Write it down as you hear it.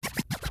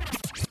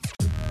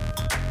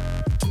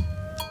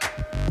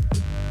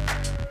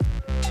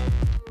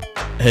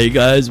Hey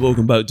guys,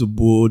 welcome back to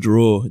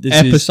BoreDraw. This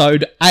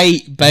Episode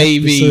 8,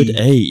 baby. Episode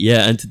 8,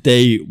 yeah. And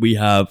today we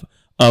have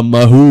a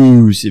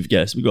massive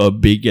guest. We got a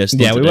big guest.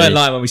 Yeah, we today. weren't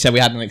lying when we said we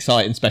had an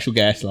exciting special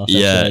guest last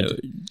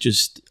episode.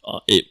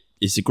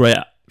 It's a great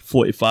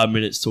 45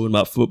 minutes talking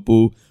about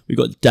football. We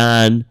got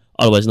Dan,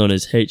 otherwise known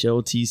as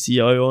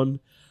HLTCO, on,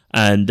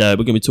 and we're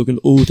going to be talking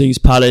all things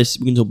Palace.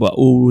 We're going to talk about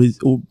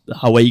all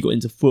how he got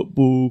into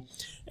football,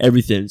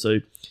 everything. So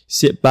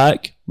sit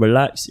back,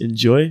 relax,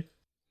 enjoy.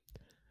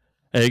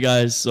 Hey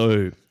guys,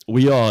 so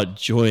we are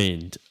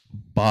joined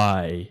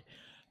by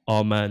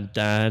our man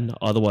Dan,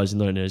 otherwise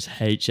known as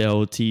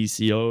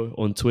HLTCO,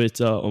 on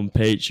Twitter, on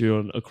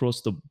Patreon,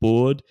 across the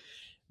board.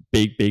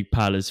 Big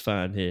Palace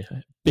fan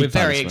here. We're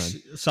very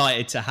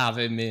excited to have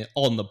him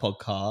on the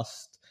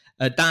podcast.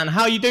 Dan,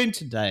 how are you doing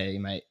today,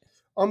 mate?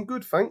 I'm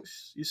good,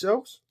 thanks.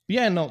 Yourselves?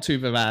 Yeah, not too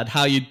bad.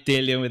 How are you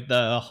dealing with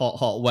the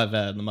hot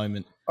weather at the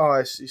moment? Oh,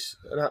 it's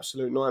an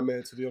absolute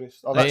nightmare, to be honest.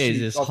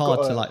 It's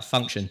hard to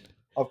function.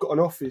 I've got an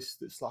office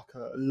that's like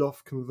a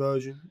loft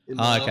conversion. In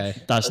my okay. house.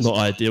 That's not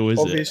ideal, is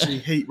obviously,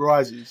 heat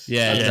rises.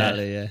 Yeah,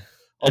 exactly, yeah.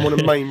 I'm on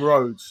a main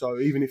road, so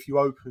even if you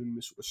open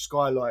the sort of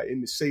skylight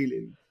in the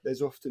ceiling,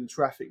 there's often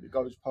traffic that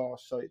goes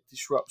past, so it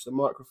disrupts the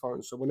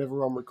microphone. So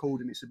whenever I'm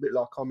recording, it's a bit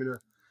like I'm in a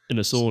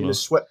sauna. In a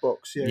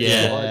sweatbox. Yeah,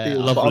 it's not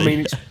ideal. But I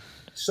mean, it's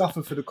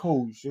suffer for the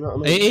cause, you know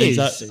what I mean? It is.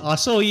 Exactly. I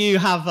saw you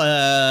have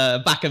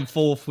a back and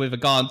forth with a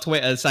guy on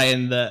Twitter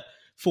saying that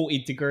 40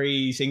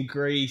 degrees in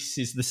Greece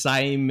is the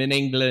same in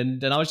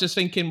England. And I was just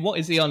thinking, what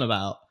is he on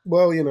about?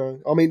 Well, you know,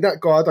 I mean,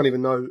 that guy, I don't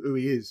even know who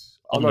he is.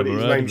 I know that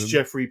his name's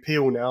Jeffrey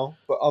Peel now,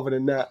 but other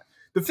than that,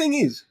 the thing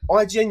is,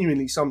 I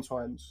genuinely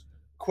sometimes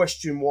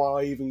question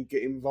why I even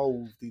get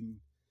involved in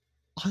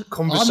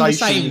conversations. I'm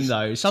the same,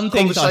 though. Some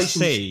things I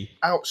see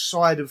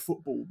outside of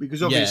football,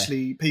 because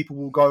obviously people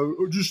will go,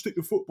 oh, just stick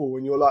to football.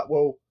 And you're like,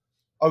 well,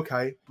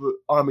 okay, but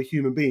I'm a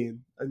human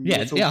being. And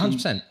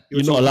 100%.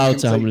 You're not allowed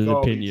to have an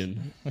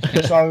opinion.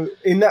 So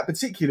in that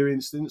particular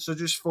instance, I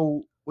just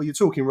thought, well, you're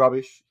talking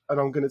rubbish, and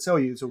I'm going to tell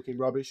you you're talking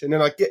rubbish. And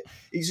then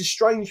it's a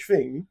strange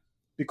thing,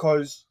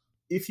 because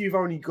if you've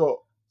only got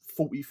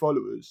 40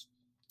 followers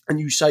and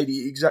you say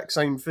the exact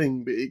same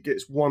thing, but it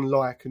gets one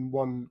like and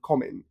one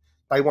comment,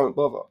 they won't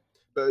bother.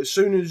 But as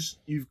soon as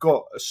you've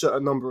got a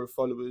certain number of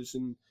followers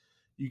and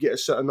you get a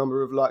certain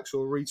number of likes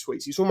or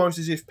retweets, it's almost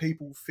as if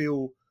people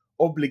feel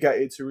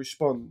obligated to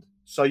respond.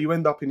 So you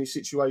end up in a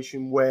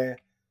situation where,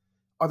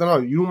 I don't know,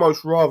 you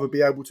almost rather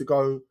be able to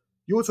go,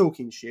 you're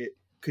talking shit,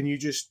 can you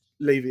just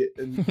leave it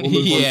and we'll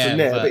move on from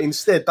there? But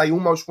instead, they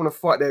almost want to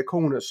fight their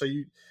corner. So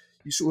you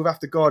sort of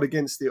have to guard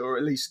against it, or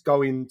at least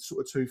go in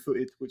sort of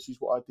two-footed, which is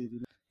what I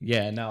did.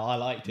 Yeah, no, I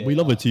liked it. We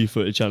love a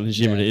two-footed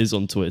challenge, even when it is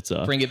on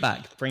Twitter. Bring it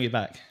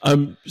back.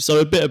 So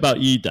a bit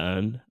about you,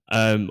 Dan.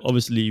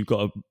 Obviously, you've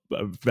got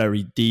a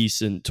very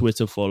decent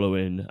Twitter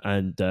following,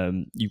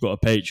 and you've got a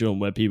Patreon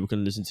where people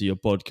can listen to your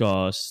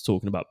podcast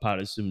talking about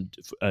Palace and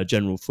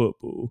general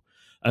football.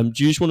 Do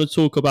you just want to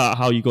talk about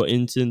how you got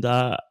into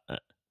that?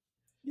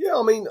 Yeah,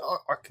 I mean,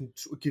 I can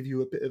sort of give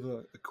you a bit of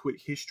a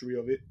quick history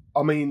of it.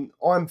 I mean,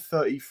 I'm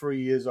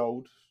 33 years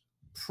old,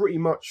 pretty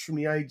much from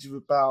the age of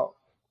about,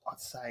 I'd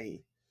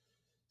say,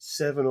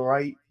 7 or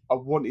 8. I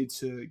wanted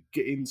to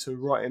get into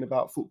writing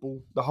about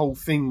football. The whole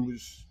thing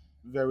was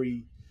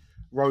very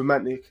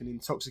romantic and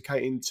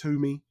intoxicating to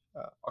me.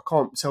 I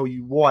can't tell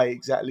you why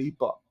exactly,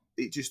 but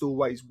it just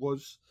always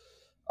was.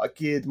 I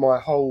geared my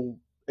whole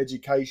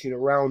education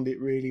around it,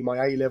 really,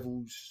 my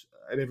A-levels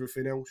and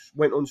everything else.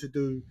 Went on to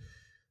do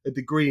a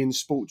degree in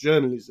sport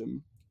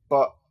journalism,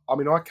 but I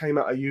mean, I came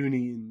out of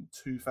uni in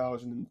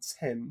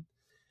 2010,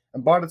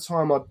 and by the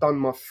time I'd done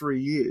my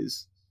 3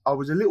 years, I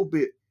was a little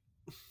bit,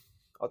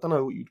 I don't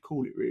know what you'd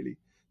call it really,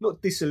 not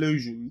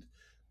disillusioned,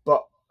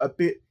 but a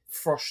bit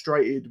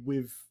frustrated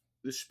with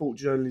the sport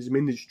journalism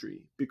industry,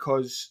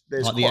 because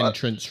there's like the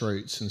entrance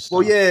routes and stuff.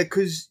 Well, yeah,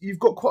 because you've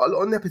got quite a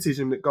lot of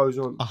nepotism that goes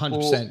on.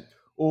 100%.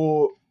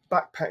 Or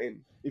backpatting,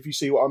 if you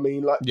see what I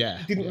mean. Like,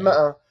 it didn't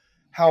matter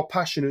how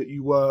passionate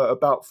you were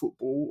about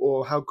football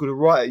or how good a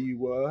writer you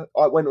were.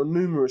 I went on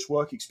numerous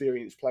work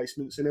experience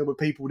placements, and there were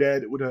people there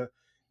that were a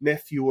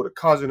nephew or the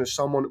cousin of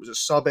someone that was a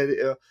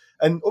sub-editor.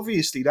 And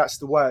obviously that's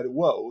the way of the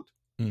world.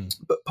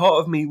 But part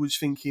of me was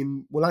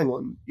thinking, well, hang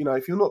on, you know,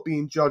 if you're not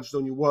being judged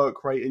on your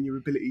work rate and your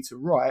ability to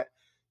write,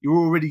 you're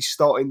already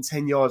starting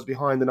 10 yards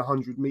behind in a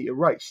 100-metre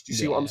race. Do you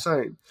see what I'm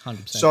saying?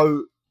 100%.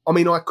 So, I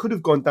mean, I could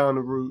have gone down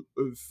the route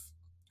of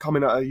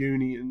coming out of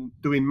uni and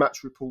doing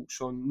match reports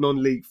on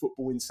non-league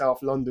football in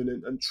South London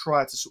and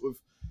try to sort of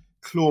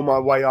claw my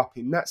way up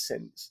in that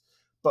sense.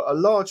 But a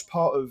large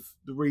part of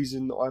the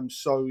reason that I'm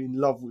so in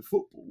love with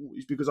football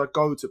is because I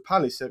go to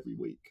Palace every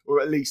week, or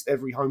at least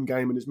every home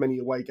game and as many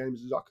away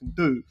games as I can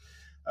do.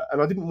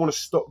 And I didn't want to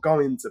stop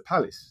going to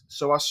Palace.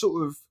 So I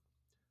sort of,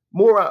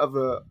 more out of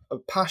a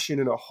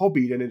passion and a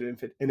hobby than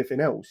anything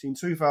else, in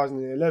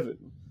 2011,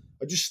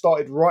 I just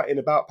started writing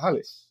about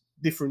Palace.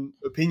 Different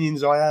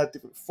opinions I had,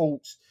 different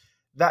thoughts.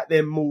 That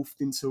then morphed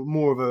into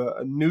more of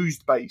a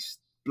news-based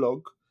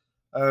blog.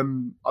 I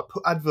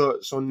put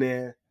adverts on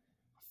there,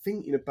 I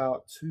think in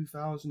about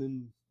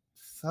 2013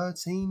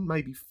 13,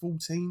 maybe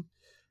 14.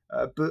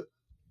 But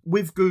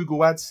with Google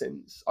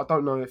AdSense, I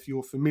don't know if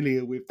you're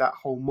familiar with that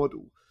whole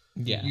model.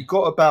 Yeah. You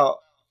got about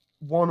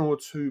 £1 or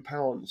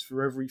 £2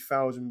 for every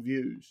 1,000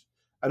 views.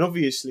 And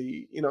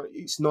obviously,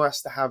 it's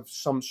nice to have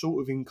some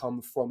sort of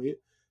income from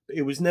it, but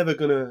it was never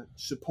going to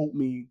support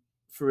me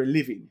for a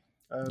living.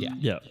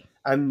 Yeah.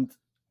 And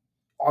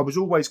I was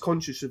always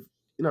conscious of,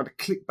 the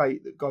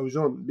clickbait that goes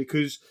on,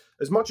 because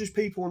as much as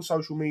people on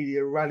social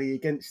media rally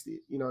against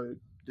it,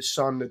 the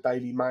Sun, the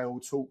Daily Mail,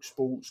 Talk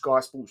Sport,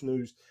 Sky Sports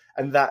News,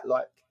 and that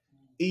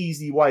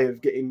easy way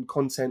of getting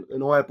content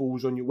and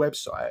eyeballs on your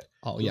website.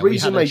 Oh yeah, we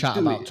had a chat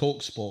about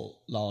TalkSport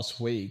last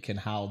week and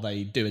how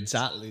they do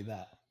exactly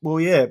that.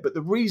 Well, yeah, but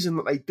the reason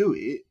that they do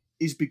it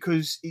is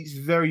because it's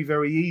very,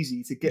 very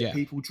easy to get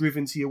people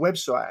driven to your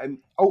website, and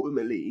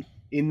ultimately,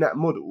 in that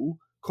model,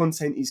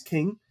 content is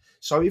king.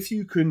 So if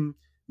you can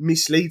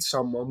mislead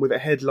someone with a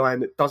headline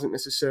that doesn't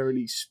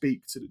necessarily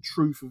speak to the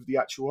truth of the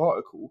actual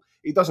article,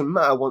 it doesn't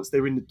matter once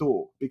they're in the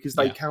door, because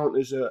they count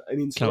as an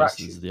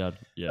interaction.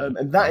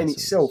 And that in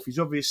itself is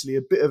obviously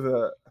a bit of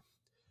a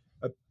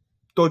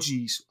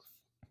dodgy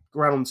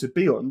ground to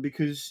be on,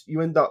 because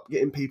you end up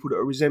getting people that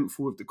are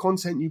resentful of the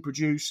content you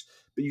produce,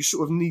 but you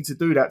sort of need to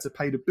do that to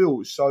pay the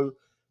bills. So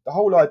the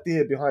whole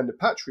idea behind the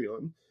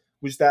Patreon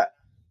was that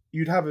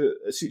you'd have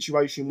a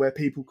situation where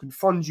people can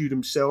fund you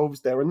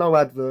themselves. There are no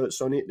adverts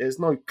on it. There's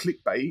no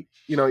clickbait.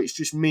 It's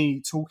just me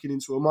talking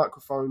into a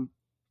microphone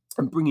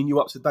and bringing you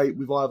up to date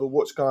with either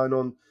what's going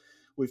on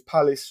with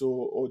Palace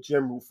or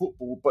general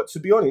football. But to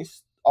be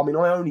honest, I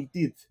only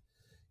did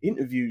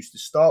interviews to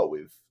start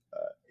with.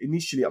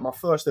 Initially, my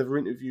first ever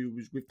interview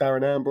was with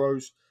Darren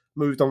Ambrose.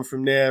 Moved on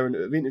from there and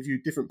have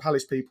interviewed different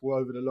Palace people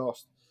over the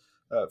last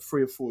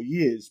 3 or 4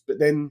 years. But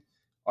then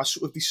I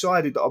sort of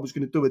decided that I was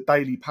going to do a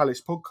daily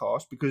Palace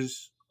podcast,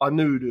 because I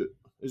knew that,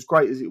 as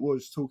great as it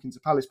was talking to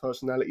Palace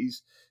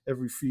personalities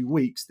every few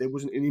weeks, there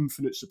wasn't an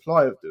infinite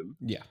supply of them.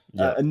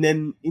 And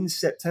then in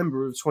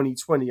September of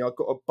 2020, I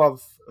got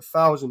above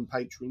 1,000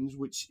 patrons,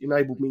 which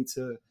enabled me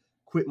to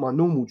quit my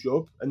normal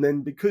job. And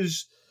then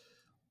because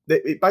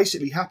it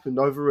basically happened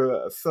over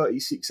a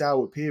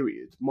 36-hour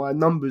period, my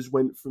numbers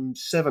went from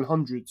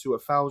 700 to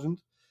 1,000.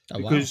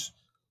 Because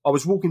I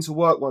was walking to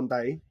work one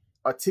day,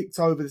 I ticked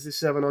over to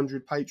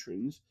 700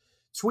 patrons,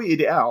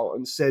 tweeted it out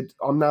and said,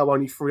 I'm now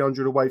only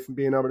 300 away from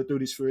being able to do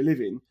this for a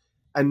living.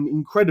 And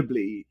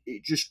incredibly,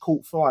 it just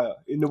caught fire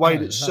in the way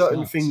that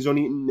certain things on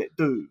the internet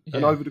do. Yeah.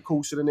 And over the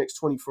course of the next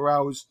 24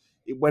 hours,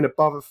 it went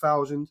above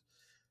 1,000.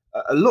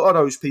 A lot of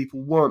those people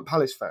weren't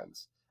Palace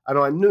fans. And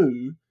I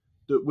knew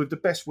that with the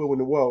best will in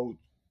the world,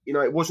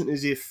 it wasn't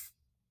as if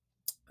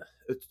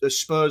a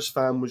Spurs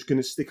fan was going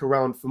to stick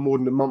around for more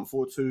than a month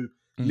or two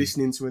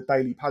listening to a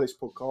daily Palace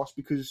podcast,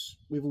 because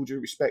with all due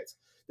respect,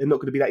 they're not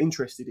going to be that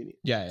interested in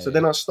it. So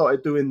then I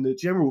started doing the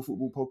general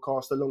football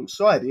podcast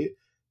alongside it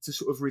to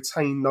sort of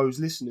retain those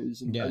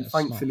listeners. And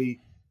thankfully,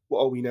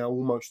 what are we now,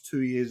 almost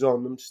 2 years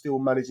on, I'm still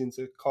managing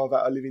to carve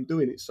out a living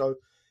doing it. So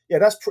yeah,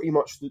 that's pretty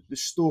much the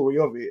story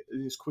of it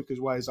in as quick as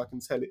way as I can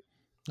tell it.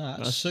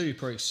 That's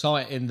super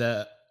exciting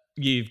that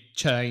you've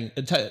turned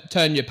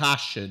your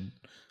passion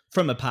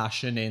from a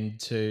passion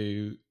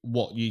into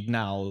what you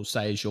now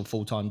say is your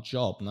full-time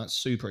job, and that's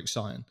super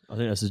exciting. I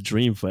think that's a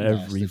dream for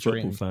every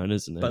football fan,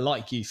 isn't it? But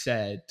like you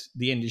said,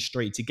 the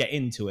industry, to get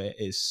into it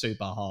is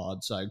super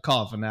hard, so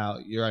carving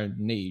out your own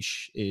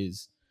niche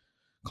is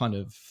kind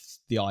of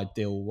the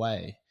ideal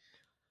way.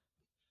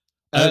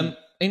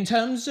 In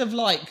terms of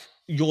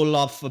your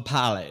love for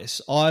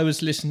Palace, I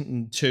was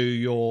listening to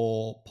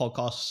your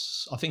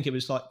podcasts, I think it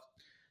was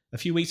a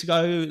few weeks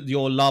ago,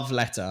 your love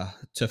letter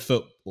to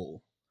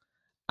football.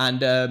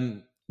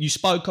 And you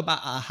spoke about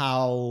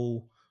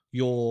how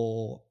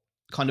your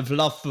kind of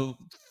love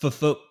for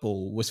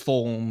football was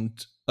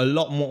formed a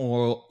lot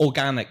more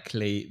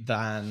organically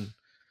than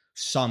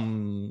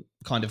some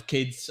kind of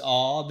kids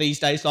are these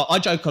days. I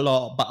joke a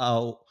lot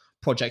about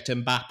Project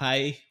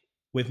Mbappe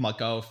with my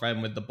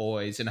girlfriend, with the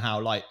boys, and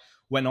how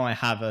when I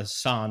have a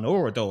son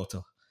or a daughter,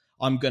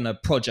 I'm going to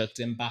Project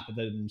Mbappe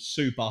them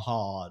super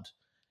hard,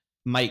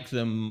 make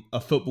them a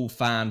football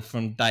fan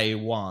from day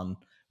one.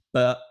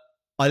 But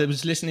I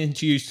was listening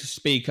to you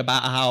speak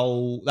about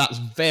how that's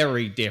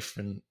very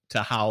different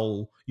to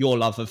how your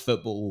love of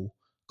football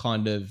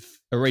kind of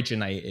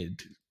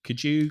originated.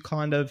 Could you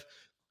kind of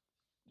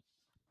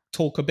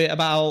talk a bit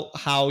about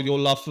how your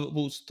love for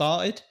football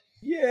started?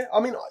 Yeah,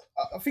 I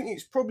think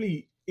it's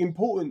probably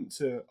important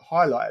to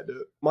highlight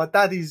that my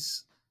dad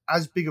is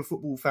as big a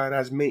football fan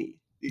as me.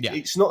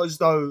 It's not as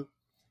though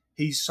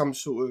he's some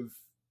sort of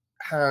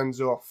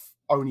hands-off,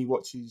 only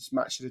watches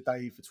match of the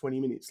day for 20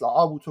 minutes. I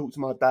will talk to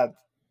my dad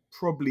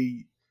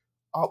probably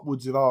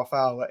upwards of half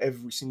hour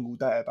every single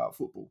day about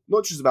football,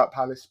 not just about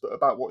Palace, but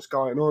about what's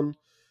going on.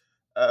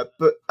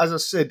 But as I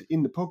said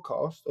in the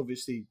podcast,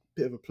 obviously, a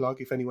bit of a plug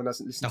if anyone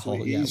hasn't listened to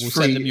it. It's we'll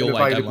free send them your and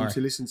way, available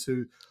to listen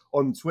to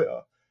on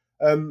Twitter.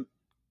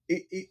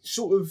 It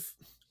sort of,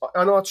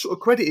 and I sort of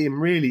credit him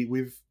really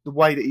with the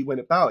way that he went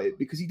about it,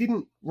 because he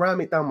didn't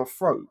ram it down my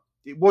throat.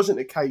 It wasn't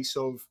a case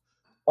of,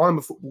 I'm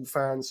a football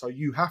fan, so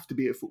you have to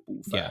be a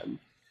football Yeah. fan.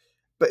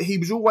 But he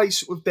was always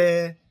sort of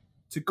there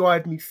to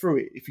guide me through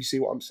it, if you see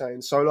what I'm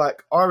saying. So,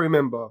 like, I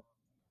remember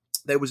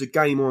there was a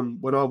game on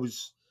when I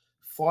was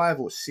 5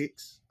 or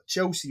 6.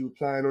 Chelsea were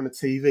playing on the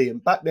TV,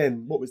 and back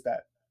then, what was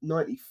that?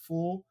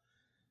 94.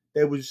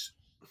 There was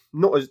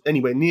not as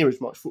anywhere near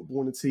as much football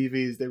on the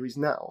TV as there is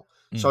now.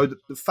 So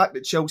the fact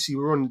that Chelsea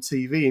were on the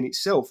TV in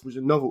itself was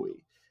a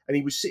novelty. And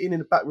he was sitting in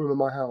the back room of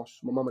my house,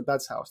 my mum and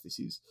dad's house, this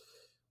is,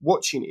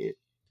 watching it.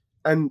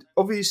 And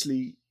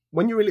obviously,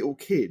 when you're a little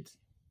kid,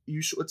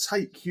 you sort of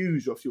take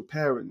cues off your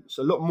parents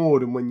a lot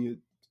more than when you're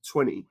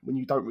 20, when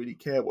you don't really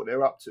care what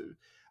they're up to.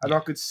 And I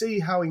could see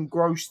how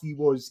engrossed he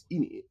was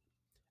in it.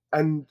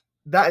 And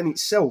that in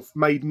itself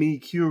made me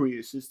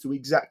curious as to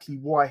exactly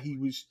why he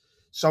was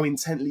so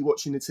intently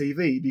watching the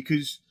TV,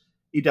 because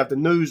he'd have the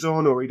news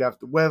on, or he'd have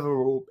the weather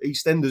or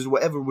EastEnders or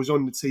whatever was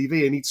on the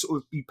TV, and he'd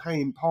sort of be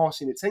paying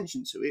passing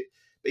attention to it.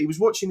 But he was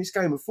watching this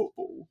game of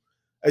football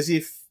as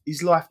if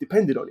his life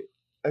depended on it.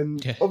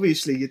 And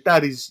obviously your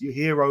dad is your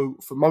hero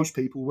for most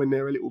people when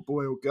they're a little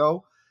boy or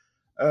girl.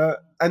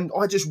 And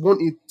I just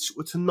wanted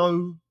to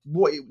know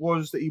what it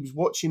was that he was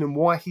watching and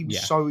why he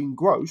was so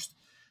engrossed.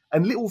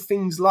 And little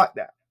things like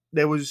that.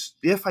 There was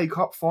the FA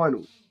Cup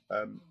final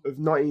of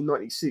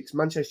 1996.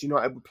 Manchester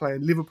United were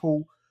playing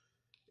Liverpool.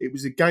 It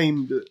was a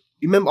game that,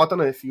 remember, I don't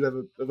know if you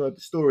ever have heard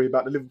the story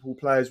about the Liverpool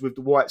players with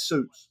the white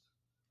suits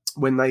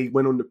when they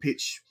went on the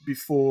pitch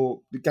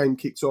before the game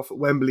kicked off at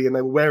Wembley, and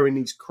they were wearing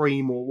these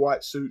cream or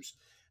white suits.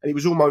 And it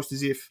was almost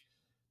as if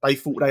they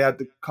thought they had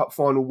the cup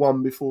final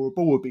won before a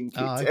ball had been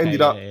kicked. Okay,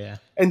 It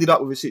ended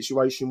up with a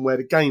situation where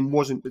the game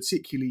wasn't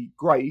particularly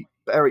great,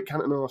 but Eric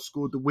Cantona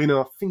scored the winner.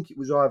 I think it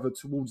was either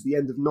towards the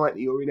end of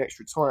 90 or in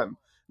extra time.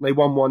 And they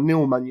won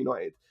 1-0, Man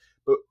United.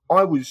 But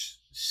I was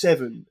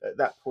 7 at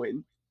that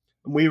point,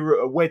 and we were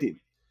at a wedding.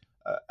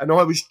 And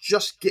I was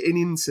just getting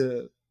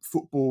into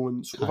football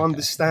and sort of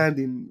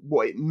understanding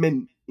what it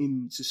meant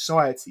in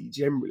society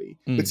generally,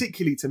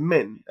 particularly to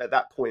men at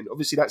that point.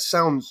 Obviously, that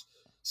sounds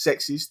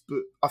sexist, but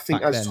I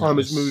think as time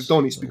has moved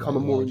on, it's become a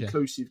more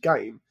inclusive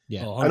game.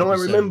 Yeah. Oh, And I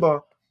 100%.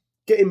 remember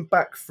getting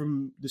back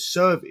from the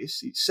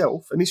service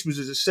itself, and this was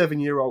as a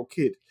 7-year-old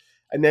kid,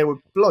 and there were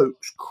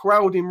blokes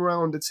crowding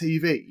around the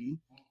TV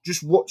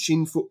just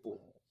watching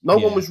football. No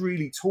one was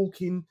really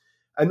talking.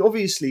 And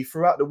obviously,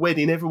 throughout the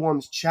wedding,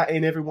 everyone's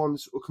chatting,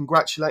 everyone's sort of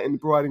congratulating the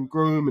bride and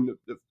groom and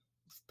the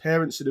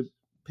parents of the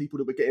people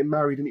that were getting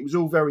married, and it was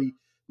all very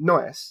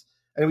nice.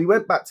 And we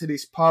went back to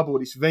this pub or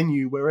this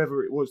venue,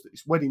 wherever it was that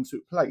this wedding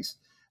took place,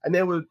 and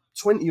there were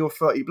 20 or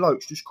 30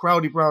 blokes just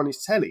crowded around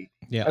his telly.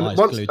 Yeah, and eyes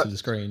glued to the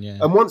screen,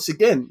 And once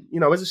again, you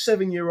know, as a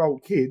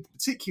 7-year-old kid,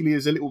 particularly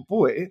as a little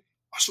boy,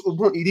 I sort of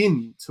wanted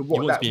in to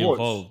what that was.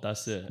 Involved,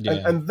 that's it.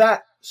 And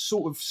that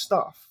sort of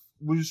stuff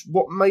was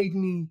what made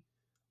me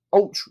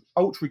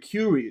ultra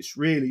curious,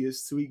 really,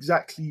 as to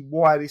exactly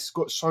why this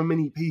got so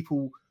many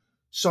people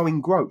so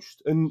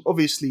engrossed. And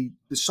obviously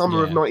the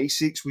summer of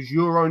 96 was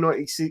Euro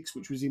 96,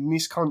 which was in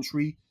this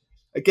country.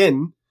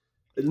 Again,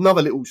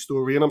 another little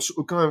story, and I'm sort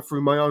of going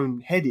through my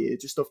own head here,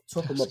 just off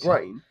the top of my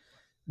brain.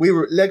 We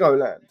were at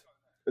Legoland,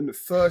 and the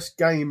first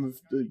game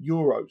of the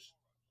Euros,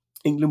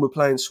 England were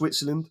playing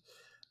Switzerland,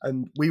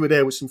 and we were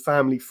there with some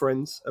family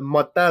friends, and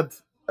my dad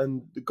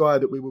and the guy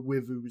that we were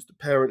with, who was the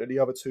parent of the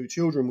other 2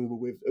 children we were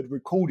with, had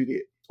recorded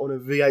it on a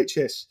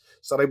VHS.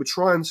 So they were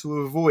trying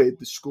to avoid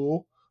the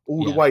score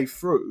all the way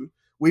through.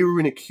 We were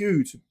in a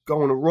queue to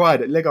go on a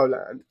ride at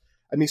Legoland,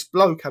 and this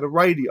bloke had a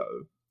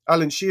radio.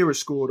 Alan Shearer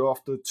scored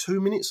after 2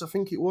 minutes, I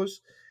think it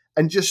was,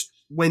 and just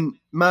went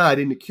mad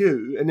in the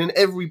queue. And then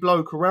every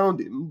bloke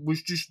around him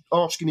was just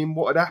asking him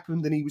what had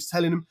happened, and he was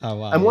telling them. Oh,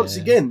 wow, and once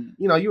again,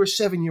 you know, you're a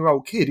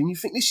 7-year-old kid, and you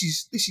think this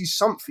is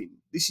something.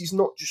 This is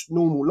not just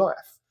normal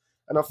life.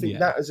 And I think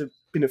that has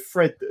been a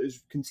thread that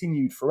has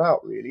continued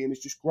throughout, really, and has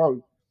just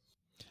grown.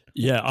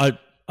 Yeah, I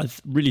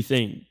really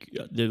think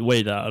the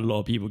way that a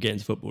lot of people get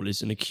into football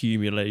is an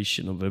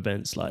accumulation of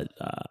events like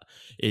that.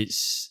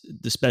 It's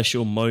the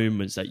special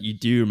moments that you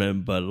do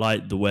remember,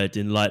 like the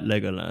wedding, like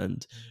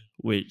Legoland,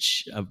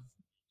 which have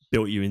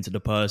built you into the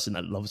person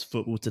that loves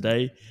football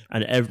today.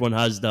 And everyone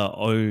has their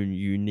own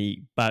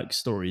unique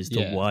backstory as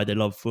to why they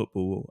love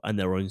football and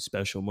their own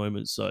special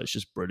moments. So it's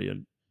just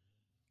brilliant.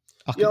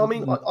 I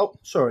mean,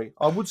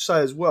 I would say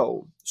as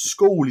well,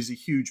 school is a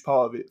huge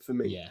part of it for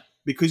me. Yeah.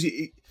 Because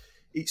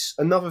it's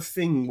another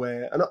thing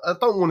where, and I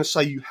don't want to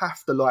say you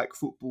have to like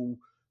football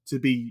to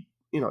be,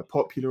 you know,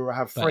 popular or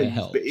have friends,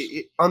 but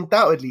it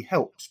undoubtedly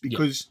helps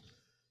because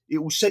it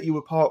will set you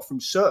apart from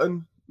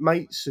certain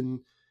mates, and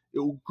it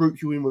will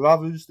group you in with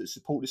others that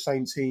support the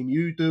same team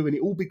you do, and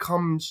it all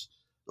becomes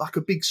like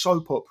a big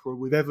soap opera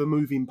with ever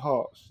moving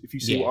parts, if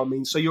you see what I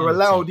mean. So you're 100%.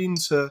 Allowed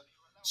into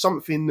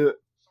something that,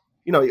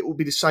 you know, it will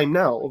be the same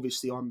now.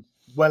 Obviously, I'm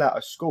well out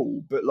of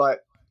school, but like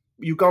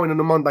you go in on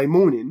a Monday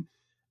morning,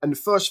 and the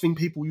first thing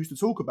people used to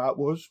talk about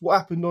was what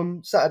happened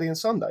on Saturday and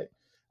Sunday.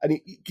 And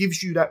it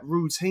gives you that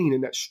routine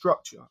and that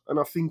structure. And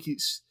I think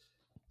it's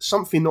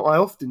something that I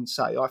often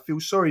say. I feel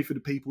sorry for the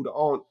people that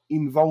aren't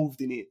involved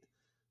in it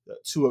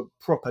to a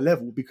proper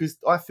level, because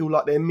I feel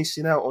like they're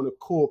missing out on a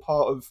core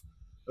part of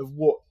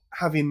what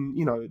having,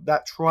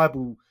 that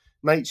tribal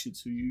nature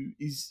to you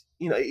is.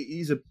 It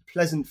is a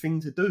pleasant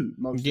thing to do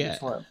most of the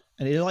time.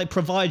 And it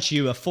provides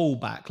you a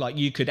fallback. Like,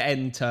 you could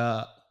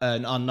enter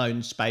an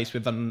unknown space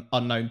with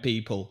unknown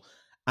people,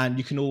 and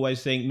you can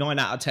always think 9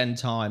 out of 10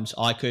 times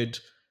I could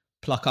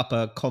pluck up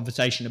a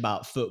conversation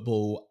about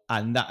football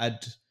and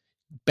that'd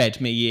bed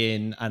me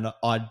in, and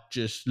I'd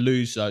just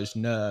lose those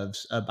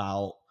nerves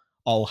about,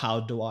 how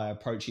do I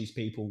approach these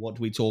people? What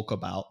do we talk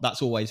about?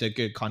 That's always a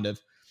good kind of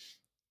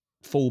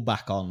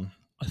fallback on.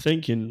 I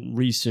think in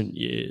recent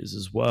years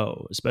as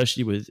well,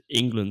 especially with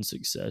England's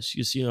success,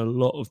 you're seeing a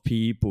lot of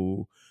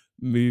people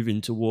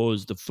moving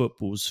towards the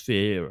football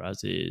sphere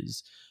as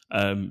is,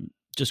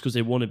 just because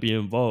they want to be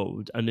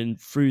involved. And then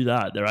through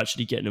that, they're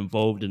actually getting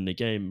involved in the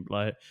game.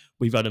 Like,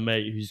 we've had a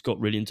mate who's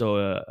got really into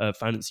a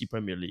fantasy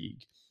Premier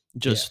League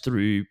just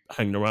through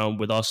hanging around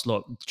with us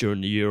lot during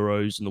the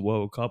Euros and the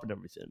World Cup and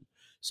everything.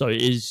 So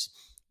it is,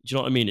 do you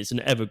know what I mean? It's an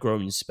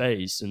ever-growing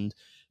space, and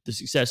the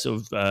success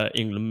of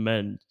England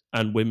men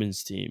and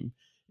women's team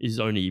is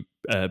only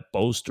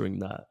bolstering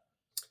that.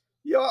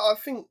 Yeah,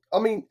 I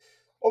mean,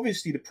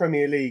 obviously the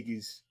Premier League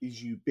is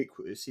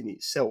ubiquitous in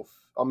itself.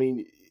 I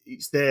mean,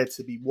 it's there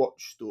to be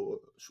watched or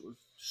sort of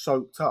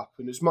soaked up.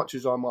 And as much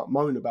as I might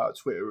moan about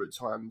Twitter at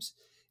times,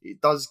 it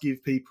does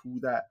give people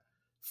that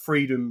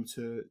freedom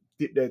to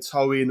dip their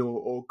toe in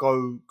or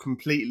go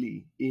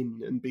completely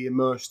in and be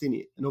immersed in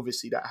it. And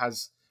obviously that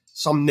has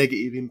some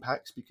negative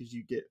impacts, because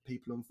you get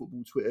people on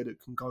football Twitter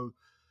that can go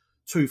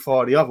too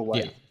far the other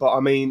way. But I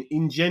mean,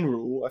 in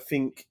general, I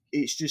think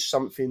it's just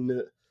something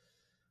that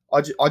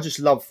I just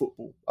love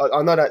football.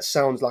 I know that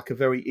sounds like a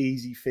very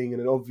easy thing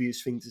and an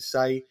obvious thing to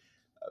say,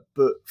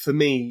 but for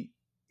me,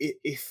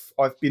 if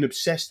I've been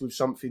obsessed with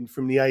something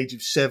from the age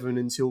of 7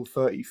 until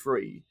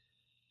 33,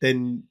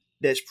 then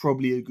there's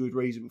probably a good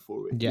reason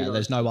for it. Yeah,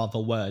 there's no other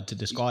word to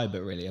describe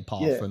it really,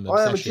 apart from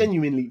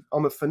obsession.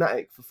 I'm a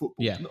fanatic for football.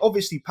 Yeah. And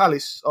obviously,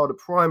 Palace are the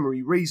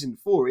primary reason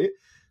for it,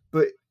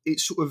 but it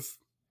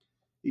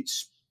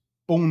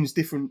spawns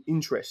different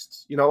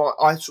interests.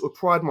 I sort of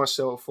pride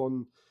myself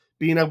on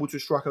being able to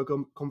strike a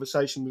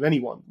conversation with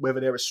anyone, whether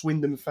they're a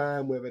Swindon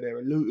fan, whether they're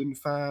a Luton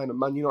fan, a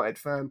Man United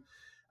fan.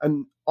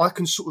 And I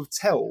can sort of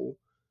tell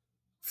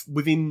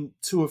within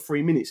 2 or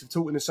 3 minutes of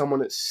talking to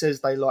someone that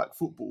says they like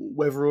football,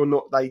 whether or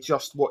not they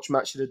just watch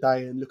Match of the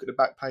Day and look at the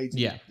back page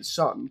of the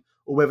Sun,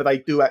 or whether they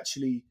do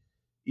actually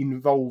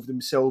involve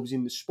themselves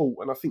in the sport.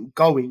 And I think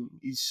going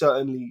is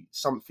certainly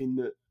something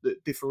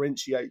that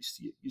differentiates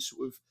your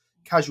sort of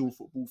casual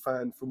football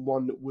fan from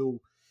one that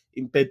will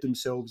embed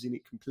themselves in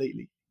it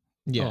completely.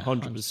 Yeah,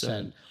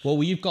 100%.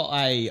 Well, you've got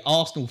a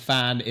Arsenal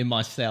fan in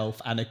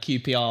myself and a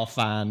QPR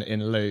fan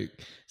in Luke.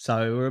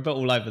 So we're a bit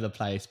all over the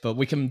place, but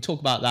we can talk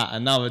about that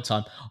another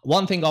time.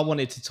 One thing I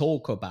wanted to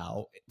talk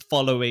about,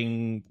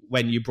 following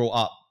when you brought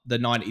up the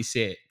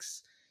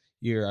 96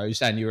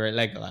 Euros and you were at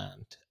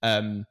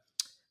Legoland,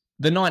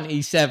 the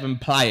 97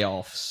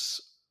 playoffs,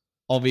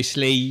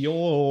 obviously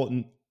you're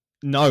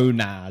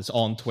known as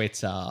on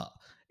Twitter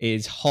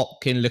is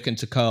Hopkin looking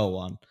to curl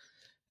one.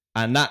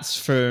 And that's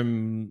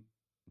from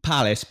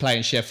Palace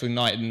playing Sheffield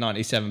United in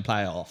 97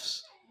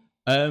 playoffs.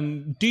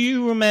 Do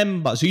you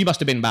remember? So you must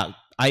have been about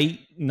 8,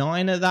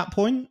 9 at that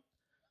point.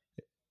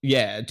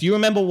 Yeah. Do you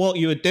remember what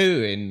you were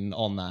doing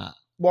on that?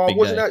 Well, I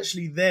wasn't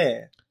actually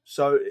there.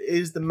 So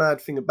here's the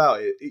mad thing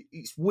about it.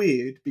 It's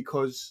weird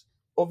because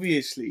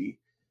obviously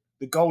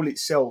the goal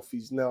itself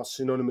is now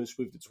synonymous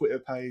with the Twitter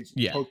page,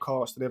 the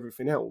podcast and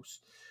everything else.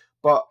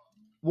 But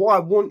what I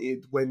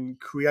wanted when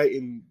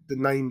creating the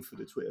name for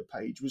the Twitter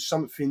page was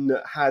something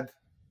that had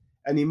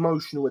an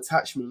emotional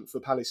attachment for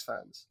Palace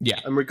fans. Yeah.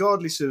 And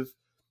regardless of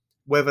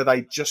whether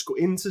they just got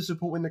into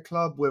supporting the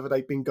club, whether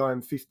they've been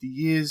going 50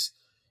 years,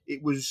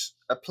 it was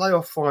a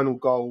playoff final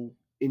goal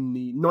in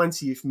the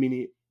 90th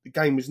minute. The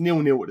game was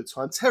 0-0 at the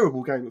time.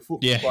 Terrible game of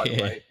football, by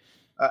the way.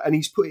 And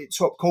he's put it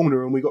top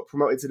corner and we got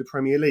promoted to the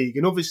Premier League.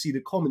 And obviously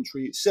the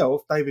commentary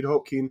itself, David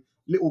Hopkin,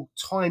 little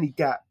tiny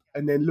gap,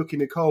 and then looking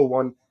to curl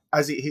one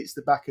as it hits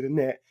the back of the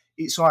net.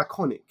 It's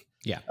iconic.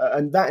 Yeah.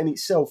 And that in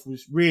itself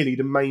was really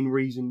the main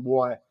reason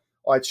why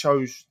I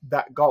chose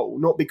that goal.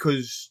 Not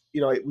because,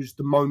 it was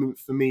the moment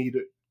for me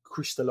that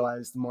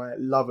crystallised my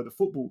love of the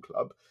football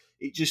club.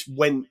 It just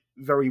went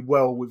very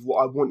well with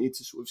what I wanted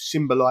to sort of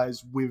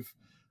symbolise with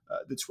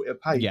the Twitter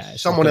page. Yeah,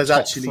 someone like has top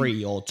actually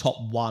 3 or top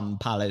 1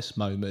 Palace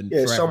moment.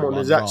 Yeah, for someone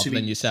has actually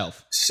than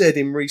yourself said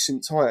in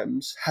recent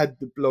times, had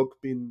the blog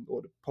been,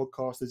 or the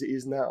podcast as it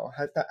is now,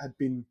 had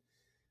been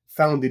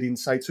founded in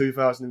say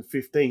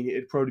 2015,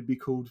 it'd probably be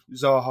called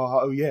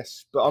Zaha. Oh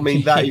yes, but I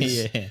mean that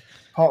is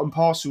part and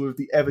parcel of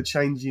the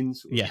ever-changing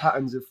sort of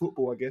patterns of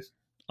football, I guess.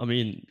 I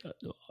mean,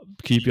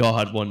 QPR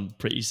had one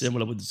pretty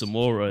similar with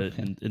Zamora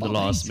in the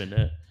last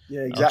minute.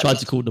 Yeah, exactly. I tried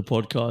to call the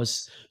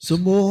podcast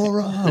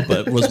Zamora,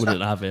 but Roz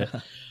wouldn't have it.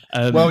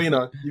 Well,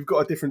 you've got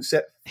a different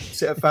set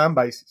of fan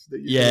bases.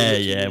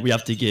 That we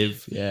have to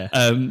give. Yeah.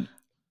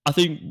 I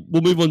think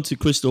we'll move on to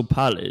Crystal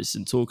Palace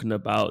and talking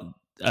about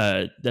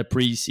their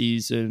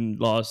pre-season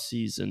last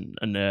season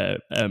and their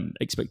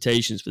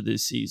expectations for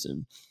this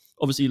season.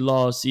 Obviously,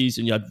 last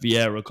season you had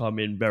Vieira come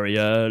in very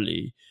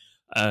early,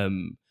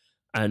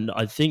 and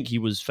I think he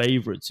was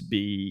favourite to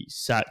be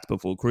sacked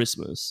before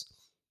Christmas.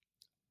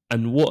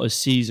 And what a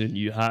season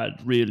you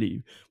had,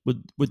 really,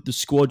 with the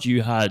squad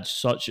you had,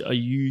 such a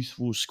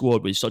youthful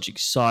squad with such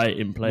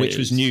exciting players. Which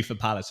was new for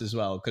Palace as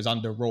well, because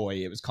under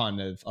Roy, it was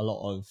kind of a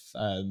lot of...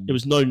 it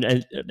was known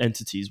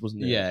entities,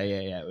 wasn't it? Yeah.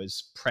 It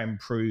was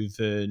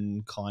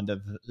Prem-proven, kind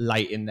of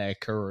late in their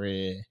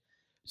career.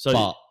 So,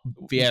 but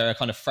Vieira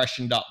kind of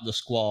freshened up the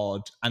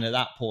squad. And at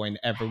that point,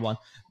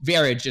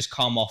 Vieira had just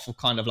come off of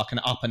kind of like an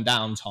up and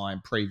down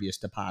time previous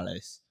to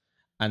Palace.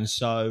 And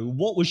so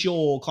what was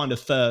your kind of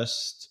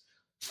first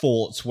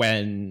thoughts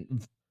when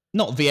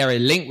not Vieira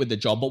linked with the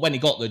job, but when he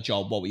got the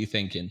job, what were you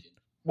thinking?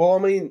 Well, I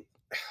mean,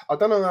 I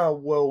don't know how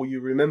well you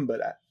remember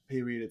that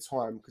period of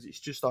time because it's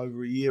just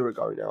over a year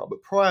ago now.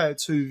 But prior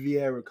to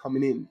Vieira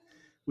coming in,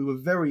 we were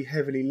very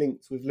heavily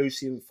linked with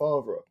Lucien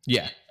Favre.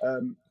 Yeah.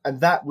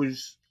 And that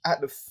was at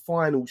the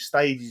final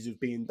stages of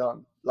being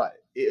done. Like,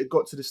 it had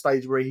got to the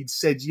stage where he'd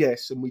said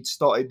yes and we'd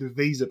started the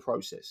visa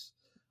process.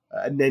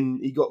 And then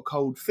he got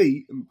cold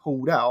feet and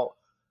pulled out.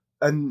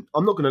 And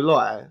I'm not going to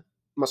lie,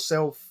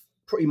 myself,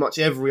 pretty much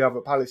every other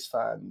Palace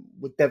fan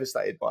were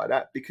devastated by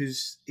that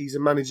because he's a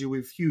manager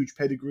with huge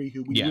pedigree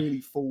who we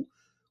really thought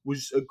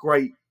was a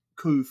great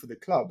coup for the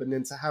club. And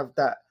then to have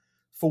that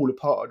fall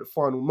apart at the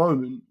final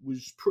moment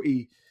was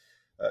pretty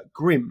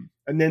grim.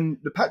 And then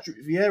the Patrick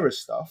Vieira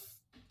stuff,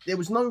 there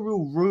was no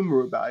real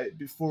rumour about it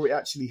before it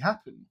actually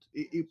happened.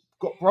 It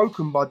got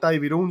broken by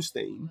David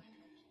Ornstein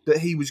that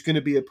he was going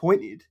to be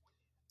appointed.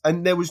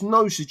 And there was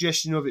no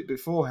suggestion of it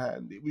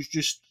beforehand. It was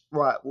just,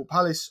 right, well,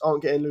 Palace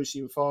aren't getting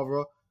Lucien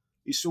Favre.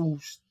 It's all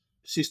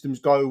systems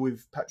go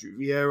with Patrick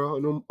Vieira,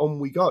 and on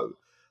we go.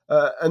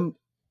 And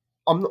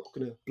I'm not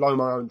going to blow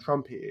my own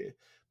trumpet here,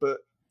 but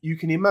you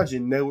can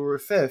imagine there were a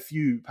fair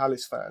few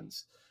Palace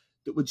fans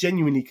that were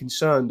genuinely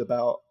concerned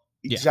about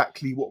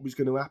exactly what was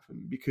going to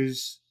happen,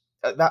 because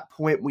at that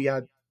point we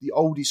had the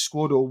oldest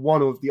squad, or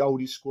one of the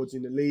oldest squads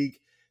in the league.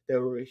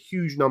 There were a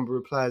huge number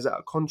of players out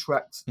of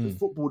contract. The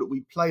football that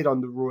we played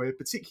under Roy,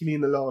 particularly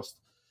in the last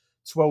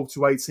 12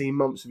 to 18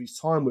 months of his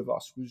time with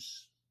us,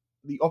 was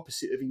the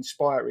opposite of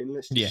inspiring,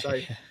 let's just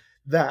say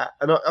that.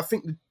 And I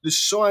think the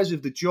size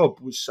of the job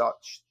was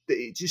such that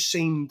it just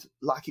seemed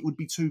like it would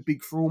be too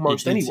big for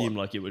almost anyone. It seemed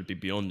like it would be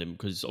beyond him,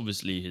 because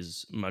obviously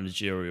his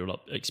managerial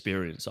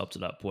experience up to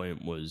that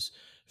point was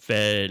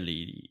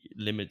fairly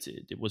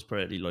limited. It was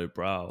pretty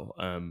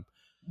lowbrow.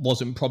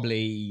 Wasn't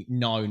probably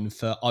known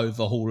for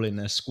overhauling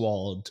a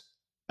squad,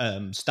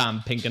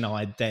 stamping an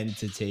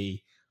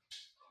identity.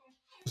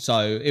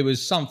 So it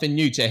was something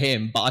new to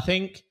him. But I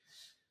think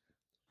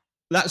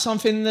that's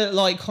something that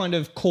like kind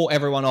of caught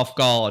everyone off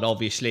guard.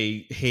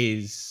 Obviously,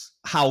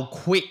 how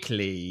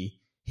quickly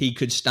he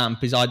could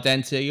stamp his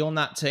identity on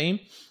that team.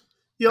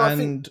 Yeah, and I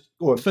think,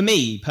 go on. For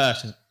me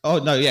personally,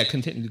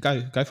 continue.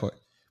 Go for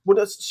it.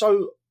 Well,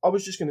 so I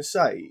was just going to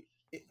say,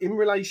 in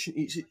relation,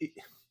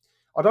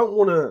 I don't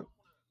want to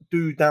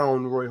do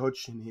down Roy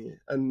Hodgson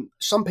here, and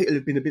some people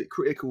have been a bit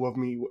critical of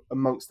me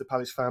amongst the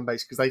Palace fan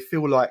base because they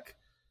feel like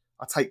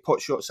I take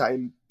pot shots at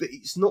him, but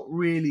it's not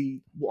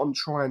really what I'm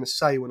trying to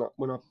say when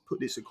I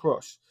put this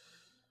across.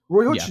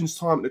 Roy Hodgson's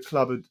time at the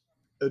club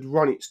had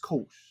run its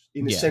course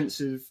in the sense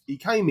of he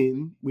came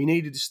in, we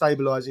needed a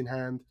stabilising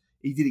hand.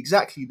 He did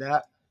exactly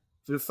that.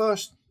 For the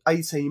first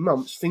 18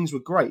 months, things were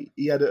great.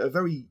 He had a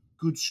very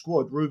good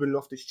squad: Ruben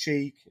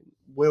Loftus-Cheek, and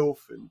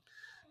Wilf, and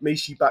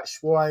Michy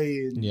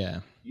Batshuayi,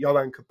 and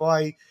Yohan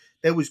Cabaye.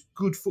 There was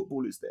good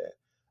footballers there.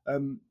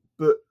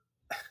 But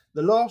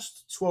the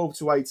last 12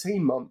 to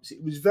 18 months,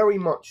 it was very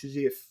much as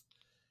if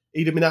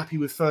he'd have been happy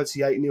with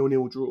 38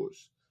 0-0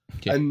 draws.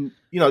 Okay. And,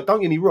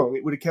 don't get me wrong,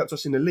 it would have kept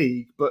us in the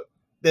league, but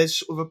there's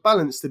sort of a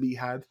balance to be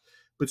had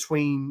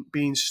between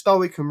being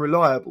stoic and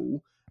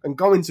reliable and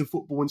going to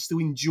football and still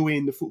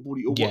enjoying the football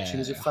that you're watching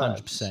as a fan.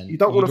 100%. You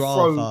don't want to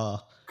throw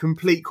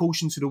complete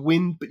caution to the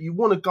wind, but you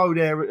want to go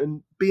there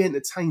and be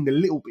entertained a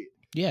little bit.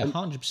 Yeah,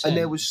 100%. And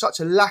there was such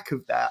a lack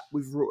of that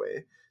with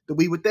Roy that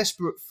we were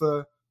desperate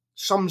for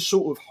some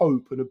sort of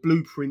hope and a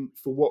blueprint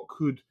for what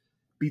could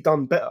be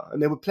done better.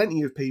 And there were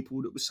plenty of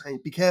people that were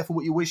saying, be careful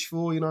what you wish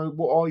for,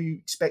 what are you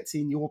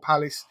expecting? Your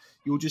Palace,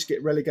 you'll just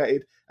get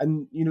relegated.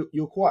 And,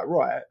 you're quite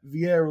right.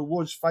 Vieira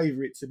was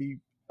favourite to be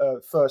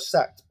first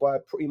sacked by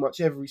pretty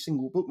much every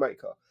single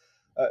bookmaker.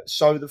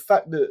 So the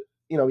fact that,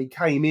 he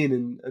came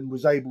in and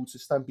was able to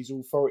stamp his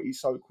authority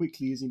so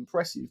quickly is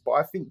impressive. But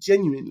I think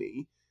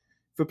genuinely,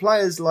 for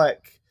players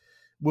like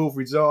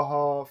Wilfried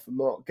Zaha, for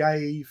Mark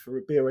Gay, for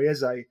Rabir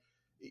Eze,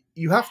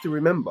 you have to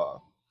remember,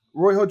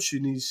 Roy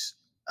Hodgson is,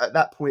 at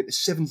that point, a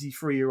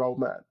 73-year-old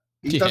man.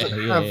 He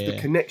doesn't have the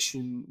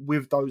connection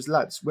with those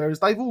lads. Whereas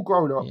they've all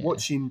grown up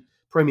watching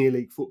Premier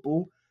League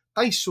football.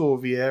 They saw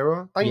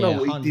Vieira. They know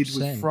what 100%. He did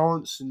with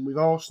France and with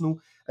Arsenal.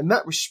 And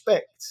that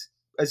respect,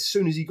 as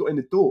soon as he got in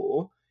the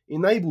door,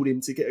 enabled him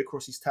to get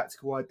across his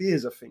tactical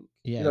ideas, I think.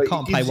 Yeah, it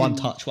can't play gives one him-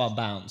 touch, one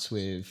bounce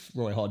with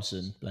Roy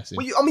Hodgson, bless him.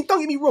 Well, I mean, don't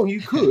get me wrong,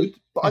 you could,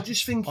 but I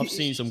just think I've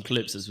seen some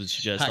clips that would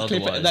suggest that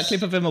otherwise.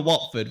 clip of him at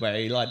Watford where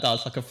he like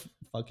does like a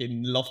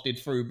fucking lofted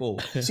through ball.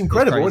 it's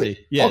incredible, Crazy.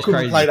 isn't it? Yeah, I it's couldn't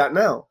crazy. play that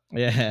now.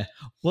 Yeah.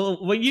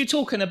 Well, were you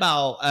talking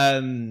about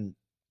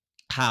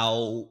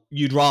how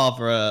you'd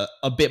rather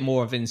a bit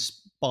more of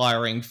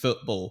inspiring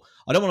football?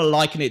 I don't want to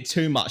liken it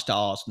too much to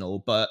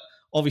Arsenal, but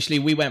obviously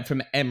we went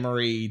from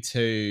Emery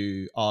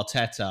to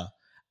Arteta,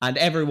 and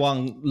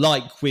everyone,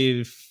 like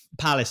with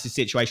Palace's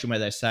situation where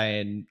they're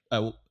saying,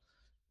 oh,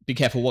 be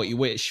careful what you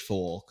wish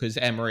for, because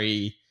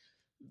Emery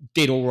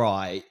did all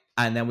right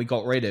and then we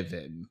got rid of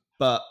him.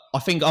 But I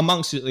think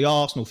amongst the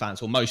Arsenal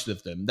fans, or most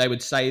of them, they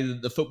would say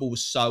that the football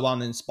was so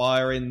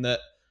uninspiring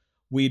that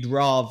we'd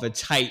rather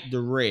take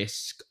the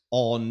risk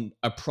on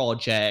a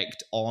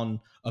project, on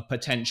a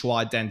potential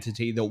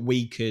identity that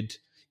we could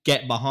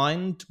get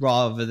behind,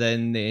 rather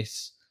than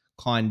this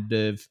kind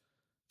of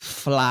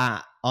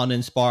flat,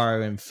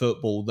 uninspiring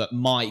football that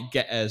might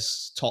get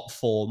us top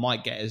four,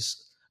 might get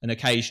us an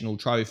occasional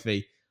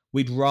trophy.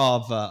 We'd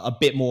rather a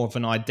bit more of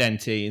an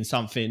identity in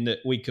something that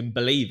we can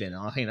believe in.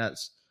 I think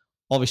that's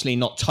obviously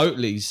not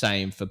totally the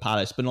same for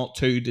Palace, but not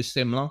too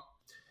dissimilar.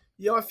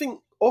 Yeah, I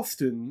think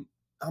often,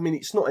 I mean,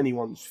 it's not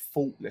anyone's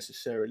fault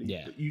necessarily,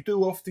 Yeah. but you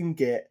do often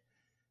get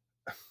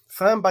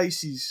fan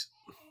bases,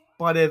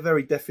 by their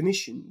very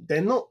definition,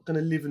 they're not going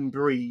to live and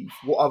breathe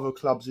what other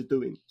clubs are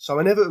doing. So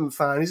an Everton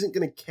fan isn't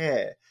going to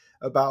care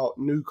about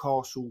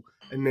Newcastle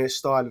and their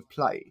style of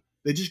play.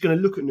 They're just going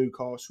to look at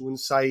Newcastle and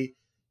say,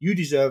 you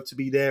deserve to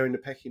be there in the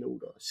pecking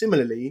order.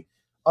 Similarly,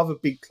 other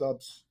big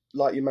clubs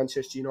like your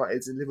Manchester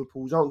Uniteds and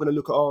Liverpools aren't going to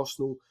look at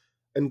Arsenal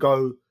and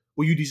go,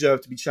 well, you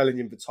deserve to be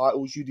challenging for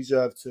titles. You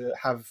deserve to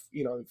have,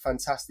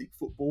 fantastic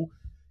football.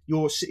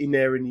 You're sitting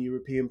there in the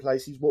European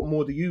places. What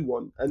more do you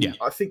want? And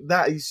I think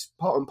that is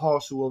part and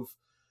parcel of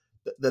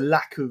the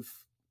lack of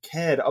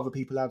care that other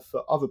people have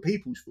for other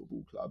people's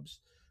football clubs.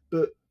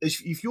 But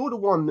if you're the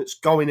one that's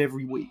going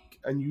every week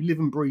and you live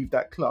and breathe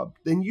that club,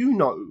 then you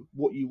know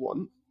what you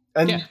want.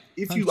 And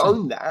if you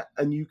own that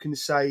and you can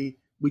say,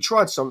 we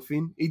tried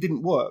something, it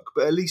didn't work,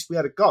 but at least we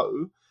had a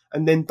go,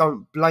 and then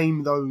don't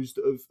blame those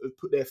that have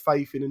put their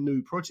faith in a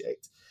new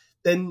project,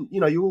 then,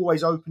 you're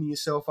always opening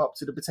yourself up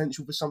to the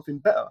potential for something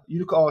better. You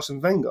look at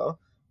Arsene Wenger,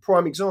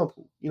 prime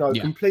example,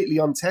 completely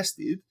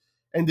untested,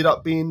 ended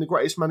up being the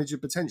greatest manager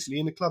potentially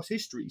in the club's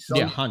history. So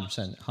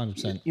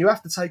 100%. You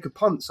have to take a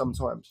punt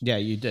sometimes. Yeah,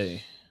 you do.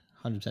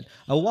 100%.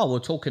 And while we're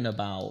talking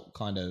about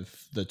kind of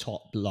the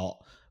top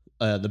lot,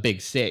 the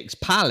big six,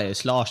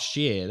 Palace last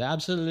year, they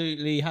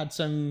absolutely had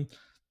some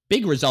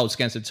big results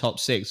against the top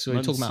six. So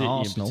we're talking about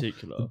Arsenal. In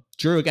particular.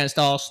 Drew against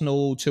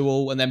Arsenal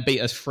 2-2 and then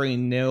beat us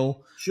 3-0.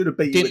 Should have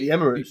beat you at the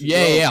Emirates.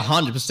 Yeah,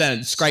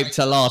 100%. Scraped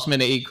to last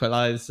minute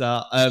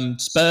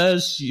equaliser.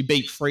 Spurs, you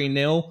beat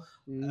 3-0.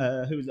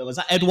 Who was that? Was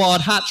that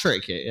Edouard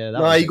hat-trick? Yeah,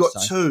 no, he got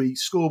two. He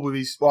scored with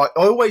his... Well,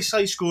 I always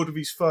say scored with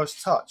his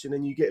first touch, and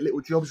then you get little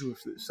jobs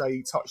with that say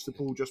he touched the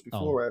ball just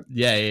beforehand.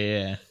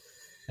 Yeah.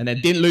 And then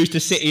didn't lose to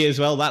City as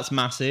well. That's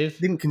massive.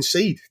 Didn't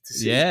concede to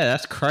City. Yeah,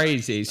 that's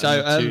crazy. So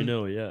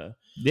 2-0, yeah.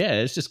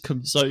 Yeah, it's just...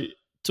 So,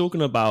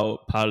 talking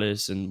about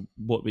Palace and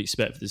what we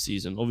expect for the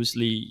season,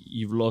 obviously,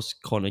 you've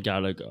lost Conor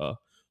Gallagher,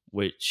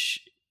 which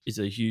is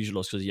a huge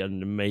loss because he had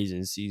an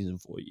amazing season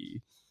for you.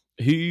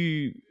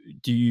 Who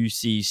do you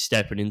see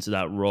stepping into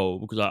that role?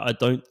 Because I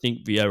don't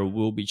think Vieira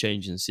will be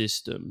changing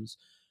systems,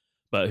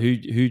 but who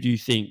do you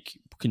think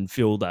can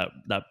fill that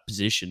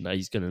position that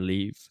he's going to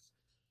leave?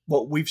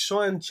 Well, we've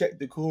signed Czech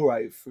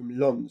Decore from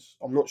Lens.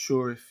 I'm not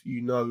sure if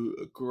you know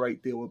a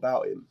great deal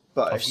about him,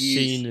 but I've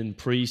seen in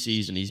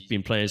pre-season he's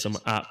been playing some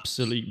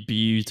absolutely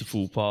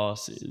beautiful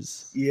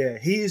passes. Yeah,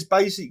 he is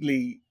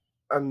basically,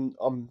 and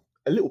I'm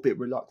a little bit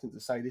reluctant to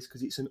say this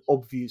because it's an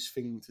obvious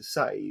thing to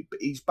say,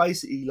 but he's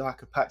basically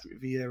like a Patrick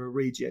Vieira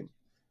regen.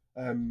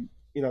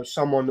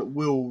 Someone that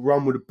will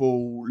run with the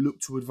ball,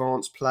 look to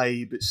advance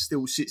play, but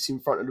still sits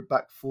in front of the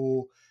back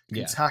four,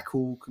 can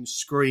tackle, can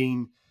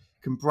screen,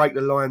 can break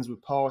the lines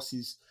with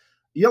passes.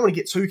 You don't want to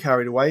get too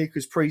carried away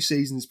because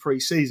pre-season is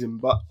pre-season,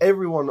 but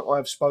everyone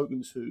I've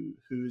spoken to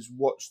who has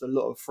watched a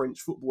lot of French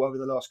football over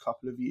the last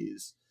couple of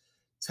years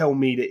tell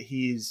me that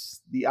he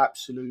is the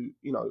absolute,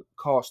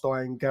 cast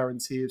iron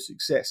guarantee of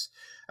success.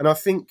 And I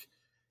think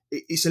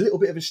it's a little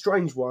bit of a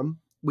strange one.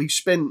 We've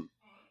spent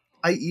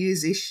 8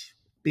 years-ish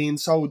being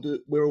told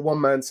that we're a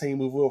one-man team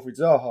with Wilfried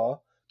Zaha.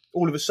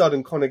 All of a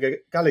sudden, Conor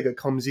Gallagher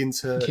comes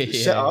into the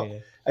setup. Yeah.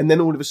 And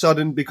then all of a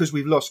sudden, because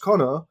we've lost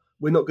Conor,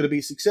 we're not going to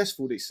be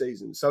successful this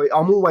season. So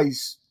I'm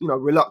always,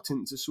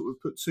 reluctant to sort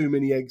of put too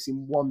many eggs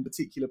in one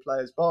particular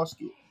player's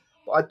basket.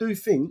 But I do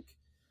think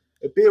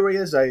Iber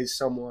Eze is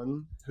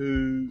someone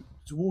who,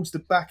 towards the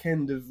back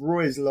end of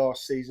Roy's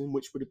last season,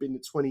 which would have been the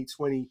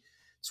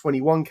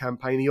 2020-21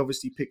 campaign, he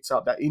obviously picked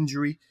up that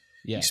injury.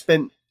 Yeah. He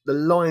spent the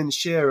lion's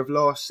share of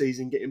last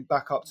season getting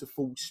back up to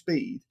full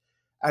speed.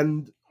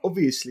 And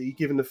obviously,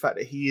 given the fact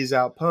that he is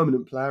our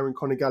permanent player and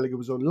Conor Gallagher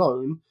was on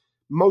loan,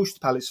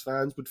 most Palace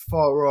fans would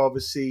far rather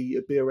see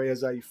Abir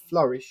Eze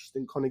flourish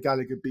than Conor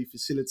Gallagher be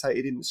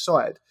facilitated in the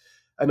side.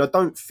 And I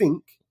don't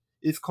think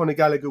if Conor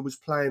Gallagher was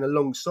playing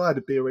alongside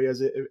Abir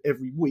Eze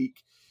every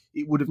week,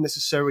 it would have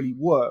necessarily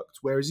worked.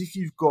 Whereas if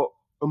you've got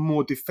a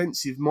more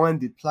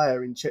defensive-minded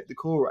player in Chet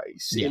Decore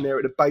sitting there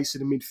at the base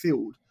of the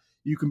midfield,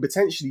 you can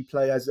potentially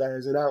play as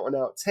an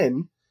out-and-out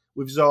 10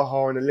 with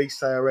Zaha and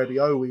Elise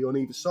Arabi-Owi on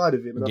either side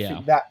of him. And I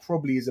think that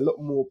probably is a lot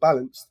more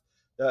balanced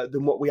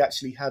than what we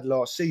actually had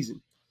last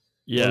season.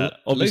 Yeah, Well,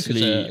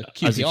 obviously,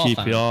 as a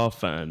QPR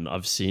fan,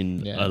 I've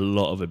seen Yeah. a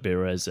lot of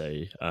Abir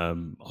Eze.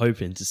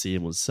 Hoping to see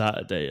him on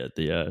Saturday at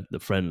the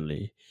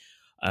friendly.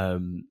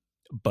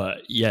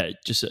 But yeah,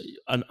 just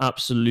an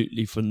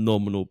absolutely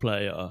phenomenal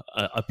player.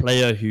 A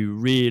player who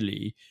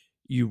really,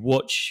 you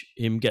watch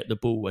him get the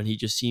ball and he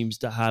just seems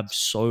to have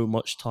so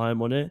much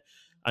time on it.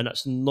 And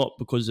that's not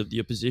because of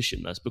the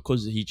opposition. That's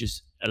because he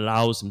just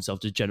allows himself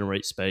to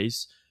generate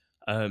space.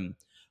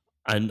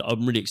 And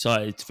I'm really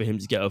excited for him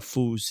to get a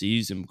full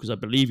season because I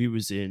believe he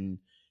was in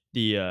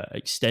the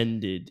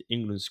extended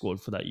England squad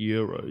for that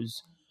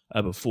Euros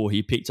before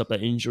he picked up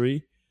that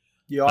injury.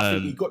 Yeah, I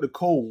think he got the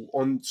call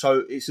on.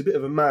 So it's a bit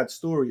of a mad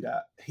story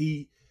that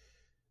he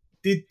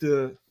did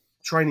the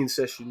training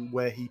session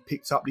where he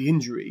picked up the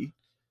injury.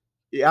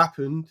 It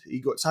happened. He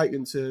got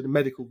taken to the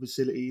medical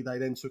facility. They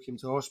then took him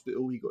to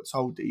hospital. He got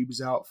told that he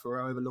was out for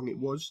however long it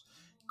was.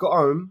 Got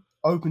home,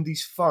 opened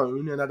his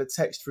phone, and had a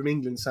text from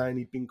England saying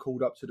he'd been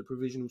called up to the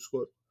provisional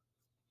squad.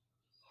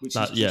 Which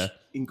is just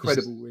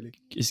incredible, really.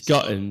 It's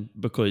gutting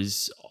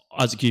because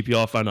as a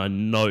QPR fan, I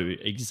know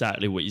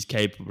exactly what he's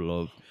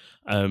capable of.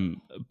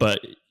 But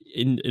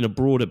in a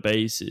broader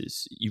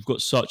basis, you've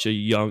got such a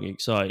young,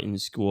 exciting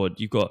squad.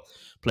 You've got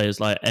players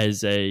like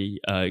Eze,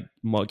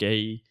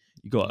 Margay,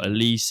 you've got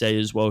Elise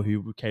as well,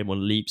 who came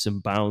on leaps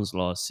and bounds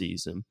last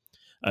season.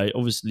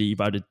 Obviously,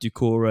 you've added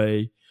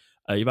Doucouré.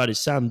 You've added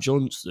Sam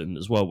Johnson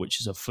as well,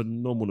 which is a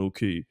phenomenal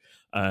coup.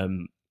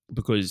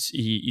 Because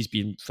he's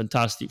been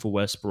fantastic for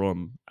West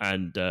Brom,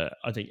 and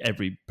I think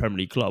every Premier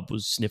League club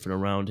was sniffing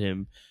around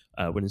him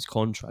when his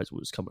contract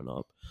was coming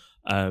up.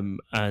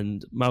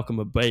 And Malcolm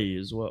Abbey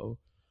as well.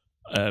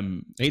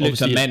 He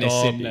looked a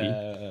menace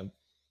in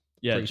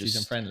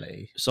pre-season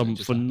friendly. Some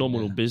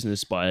phenomenal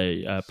business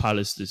by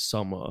Palace this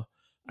summer,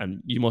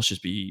 and you must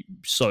just be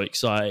so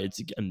excited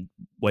and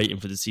waiting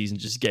for the season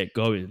to just get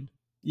going.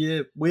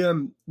 Yeah,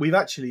 we've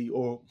actually,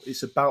 or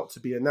it's about to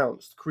be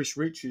announced, Chris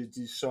Richards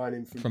is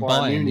signing from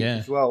Bayern Munich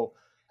as well.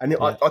 And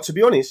to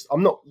be honest,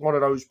 I'm not one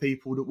of those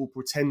people that will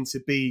pretend to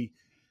be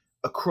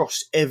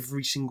across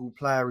every single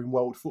player in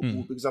world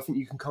football because I think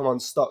you can come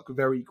unstuck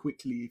very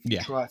quickly if you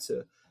try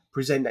to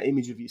present that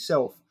image of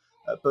yourself.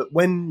 But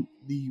when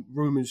the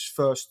rumours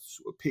first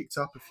sort of picked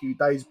up a few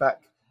days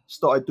back,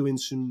 started doing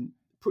some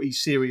pretty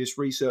serious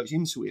research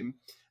into him,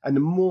 and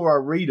the more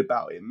I read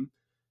about him,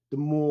 the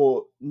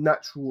more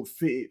natural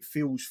fit it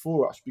feels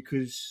for us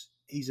because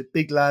he's a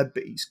big lad,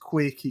 but he's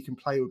quick. He can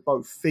play with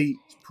both feet.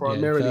 He's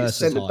primarily a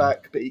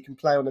centre-back, but he can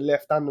play on the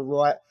left and the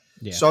right.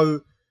 Yeah.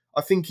 So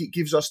I think it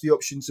gives us the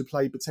option to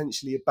play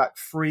potentially a back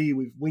three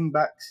with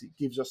wing-backs. It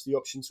gives us the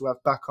option to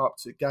have backup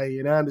to Gay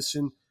and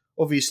Anderson.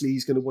 Obviously,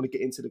 he's going to want to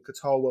get into the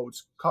Qatar World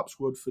Cup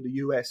squad for the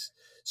US.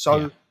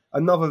 So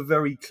another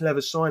very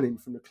clever signing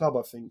from the club,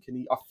 I think.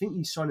 And I think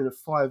he's signing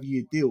a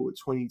 5-year deal at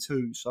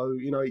 22. So,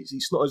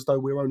 it's not as though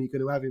we're only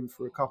going to have him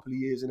for a couple of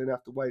years and then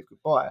have to wave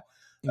goodbye.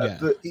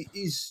 But it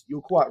is,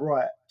 you're quite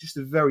right, just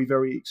a very,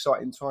 very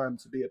exciting time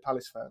to be a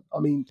Palace fan. I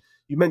mean,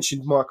 you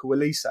mentioned Michael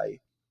Elise.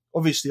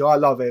 Obviously, I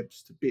love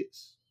Ebbs to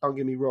bits. Don't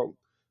get me wrong.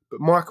 But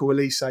Michael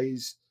Elise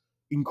is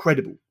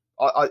incredible.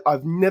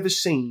 I've never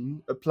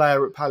seen a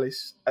player at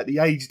Palace at the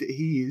age that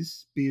he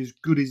is be as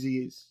good as he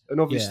is.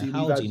 And obviously,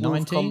 how old is he?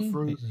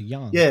 19? He's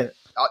young. Yeah,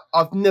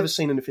 I've never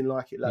seen anything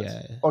like it, lads.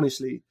 Yeah.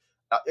 Honestly,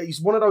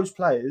 he's one of those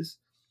players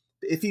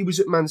that if he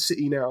was at Man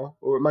City now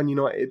or at Man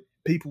United,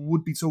 people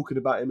would be talking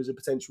about him as a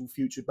potential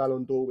future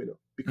Ballon d'Or winner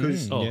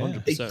because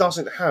he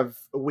doesn't have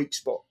a weak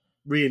spot,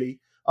 really,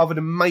 other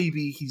than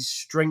maybe his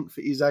strength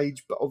at his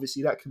age, but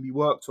obviously that can be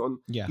worked on.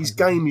 Yeah, his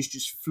game is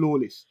just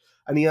flawless.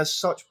 And he has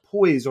such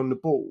poise on the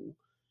ball.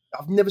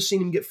 I've never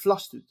seen him get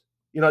flustered.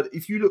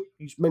 If you look,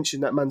 you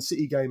mentioned that Man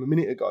City game a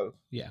minute ago.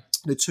 Yeah.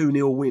 The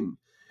 2-0 win.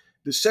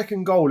 The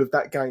second goal of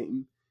that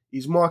game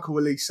is Michael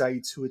Elise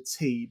to a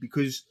T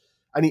because,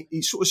 and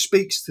it sort of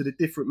speaks to the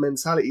different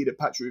mentality that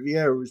Patrick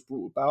Vieira has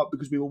brought about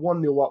because we were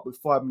 1-0 up with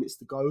 5 minutes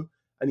to go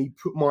and he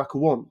put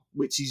Michael on,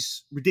 which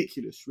is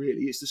ridiculous,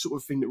 really. It's the sort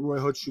of thing that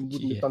Roy Hodgson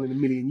wouldn't have done in a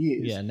million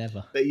years. Yeah,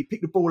 never. But he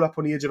picked the ball up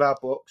on the edge of our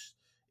box.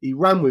 He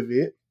ran with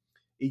it.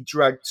 He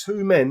dragged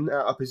 2 men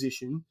out of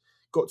position,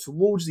 got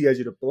towards the edge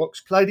of the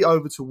box, played it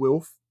over to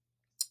Wilf.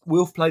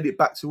 Wilf played it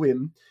back to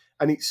him.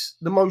 And it's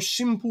the most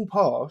simple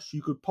pass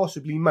you could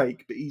possibly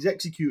make, but he's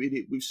executed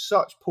it with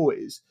such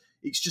poise.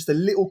 It's just a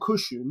little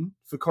cushion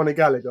for Conor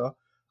Gallagher,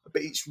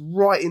 but it's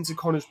right into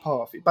Conor's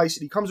path. It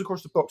basically comes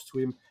across the box to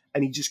him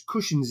and he just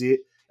cushions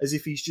it as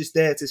if he's just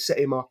there to set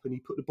him up and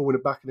he put the ball in the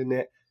back of the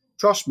net.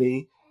 Trust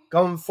me,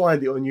 go and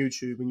find it on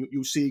YouTube and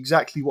you'll see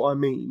exactly what I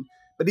mean.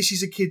 But this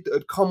is a kid that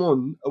had come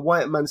on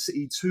away at Man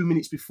City 2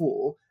 minutes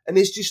before, and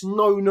there's just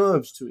no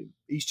nerves to him.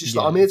 He's just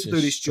like, I'm here to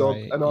do this job,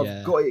 and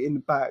I've got it in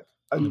the bag.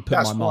 And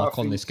put my mark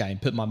on this game.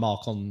 Put my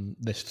mark on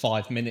this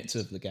 5 minutes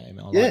of the game.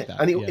 I like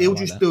that. And he'll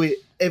just do it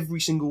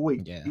every single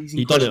week. Yeah.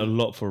 He done it a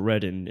lot for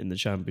Reading in the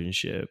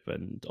Championship,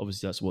 and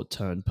obviously that's what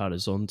turned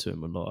Palace onto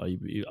him a lot.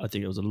 I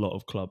think there was a lot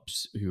of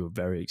clubs who were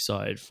very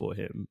excited for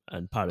him,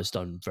 and Palace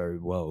done very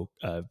well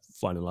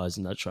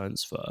finalising that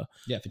transfer.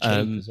 Yeah, for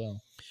cheap as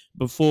well.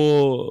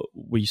 Before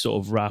we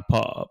sort of wrap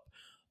up,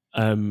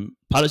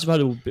 Palace have had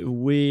a bit of a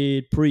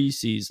weird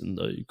pre-season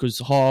though, because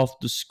half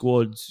the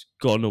squad's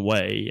gone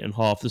away and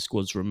half the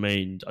squad's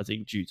remained, I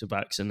think, due to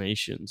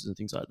vaccinations and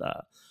things like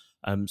that.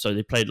 So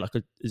they played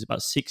it's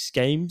about 6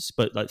 games,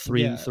 but like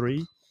 3 and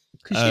 3.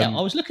 Because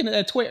I was looking at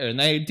their Twitter, and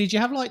did you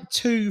have like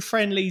 2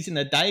 friendlies in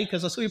a day?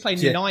 Because I saw you playing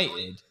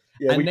United,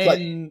 and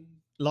then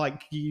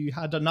you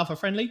had another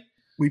friendly.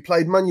 We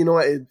played Man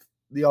United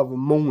the other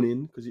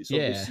morning because it's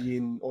obviously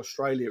in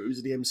Australia. It was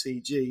at the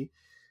MCG.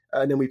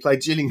 And then we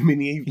played Gillingham in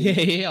the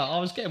evening. Yeah. I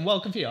was getting well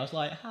confused. I was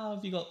like, how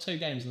have you got 2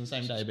 games on the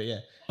same day? But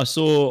yeah. I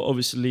saw,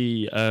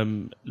 obviously,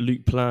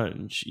 Luke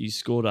Planche. He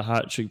scored a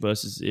hat-trick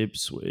versus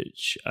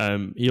Ipswich.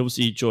 He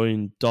obviously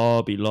joined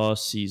Derby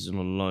last season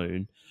on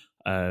loan.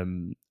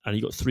 And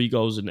he got 3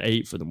 goals and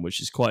 8 for them,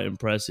 which is quite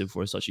impressive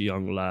for such a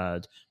young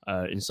lad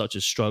in such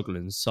a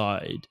struggling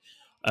side.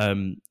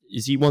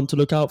 Is he one to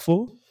look out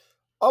for?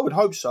 I would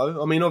hope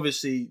so. I mean,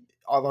 obviously,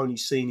 I've only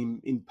seen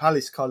him in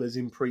Palace colours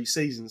in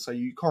pre-season, so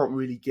you can't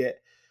really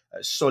get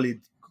a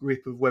solid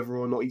grip of whether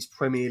or not he's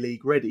Premier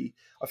League ready.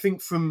 I think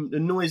from the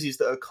noises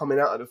that are coming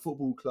out of the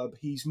football club,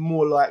 he's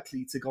more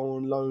likely to go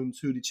on loan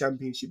to the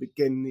Championship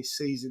again this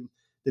season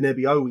than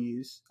Ebiowi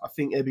is. I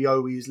think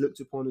Ebiowi is looked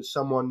upon as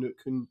someone that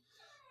can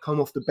come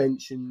off the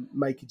bench and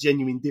make a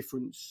genuine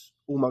difference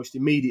almost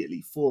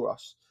immediately for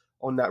us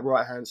on that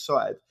right-hand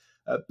side.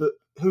 But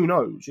who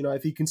knows? You know,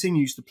 if he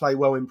continues to play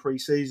well in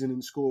pre-season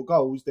and score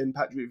goals, then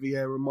Patrick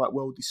Vieira might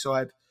well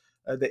decide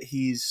that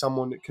he is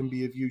someone that can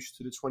be of use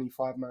to the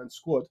 25-man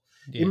squad.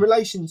 Yeah. In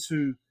relation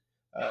to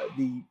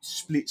the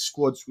split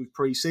squads with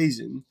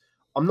pre-season,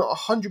 I'm not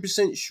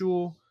 100%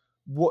 sure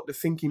what the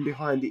thinking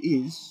behind it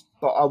is,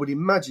 but I would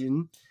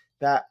imagine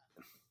that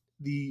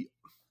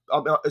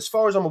as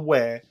far as I'm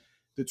aware,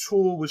 the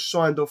tour was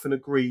signed off and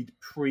agreed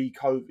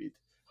pre-COVID.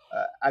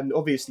 And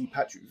obviously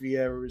Patrick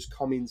Vieira has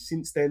come in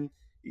since then.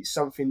 It's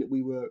something that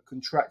we were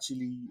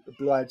contractually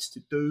obliged to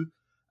do.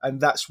 And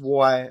that's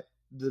why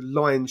the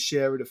lion's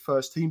share of the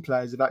first team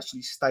players have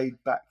actually stayed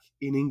back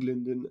in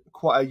England, and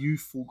quite a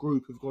youthful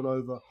group have gone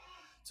over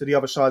to the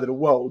other side of the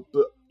world.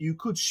 But you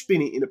could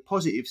spin it in a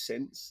positive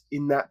sense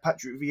in that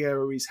Patrick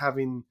Vieira is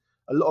having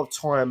a lot of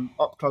time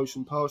up close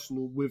and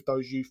personal with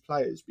those youth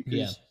players,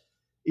 because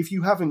if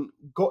you haven't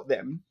got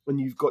them and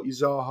you've got your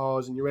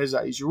Zahas and your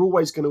Ezes, you're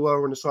always going to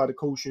err on the side of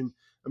caution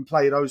and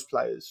play those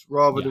players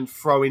rather than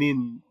throwing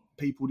in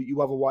people that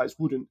you otherwise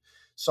wouldn't.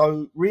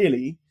 So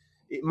really,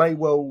 it may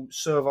well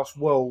serve us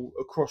well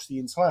across the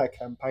entire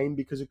campaign,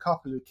 because a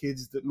couple of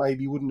kids that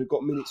maybe wouldn't have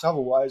got minutes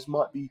otherwise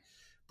might be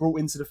brought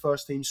into the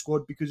first team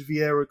squad because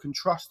Vieira can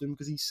trust them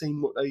because he's seen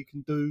what they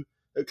can do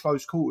at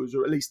close quarters,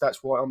 or at least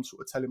that's what I'm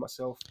sort of telling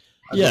myself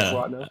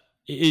right now.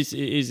 It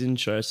is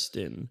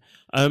interesting.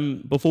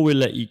 Before we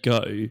let you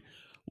go,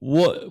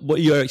 what are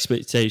your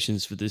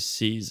expectations for this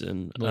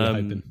season?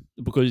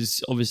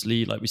 Because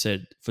obviously, like we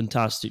said,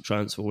 fantastic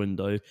transfer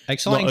window.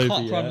 Exciting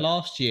cup run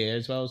last year,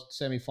 as well as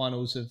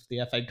semi-finals of the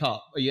FA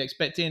Cup. Are you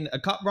expecting a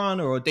cup run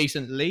or a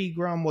decent league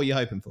run? What are you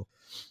hoping for?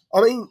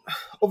 I mean,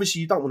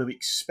 obviously, you don't want to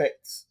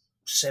expect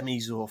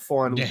semis or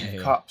finals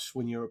of cups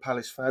when you're a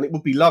Palace fan. It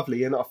would be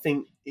lovely, and I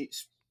think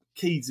it's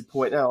key to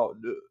point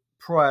out that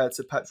prior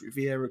to Patrick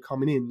Vieira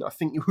coming in, I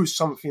think it was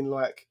something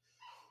like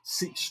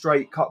 6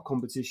 straight cup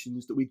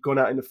competitions that we'd gone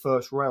out in the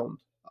first round.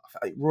 I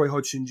think Roy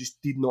Hodgson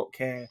just did not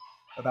care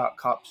about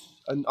cups.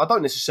 And I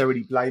don't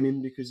necessarily blame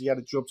him, because he had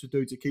a job to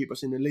do to keep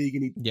us in the league,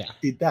 and he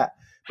did that.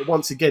 But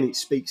once again, it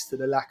speaks to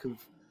the lack of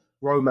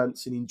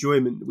romance and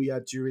enjoyment that we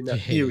had during that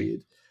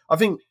period. I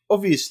think,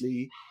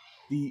 obviously,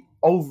 the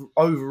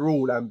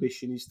overall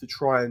ambition is to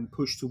try and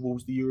push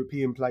towards the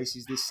European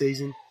places this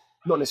season.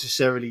 Not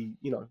necessarily,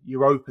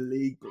 Europa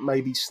League, but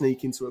maybe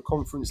sneak into a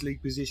Conference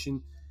League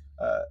position.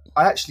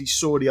 I actually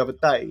saw the other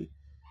day,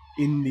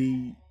 in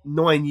the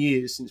 9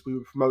 years since we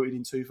were promoted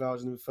in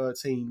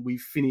 2013,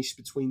 we've finished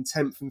between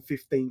 10th and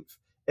 15th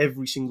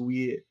every single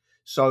year.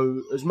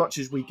 So as much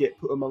as we get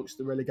put amongst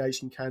the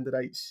relegation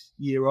candidates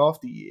year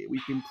after year,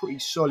 we've been pretty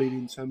solid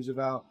in terms of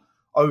our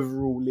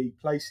overall league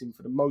placing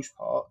for the most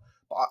part.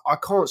 But I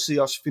can't see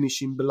us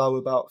finishing below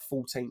about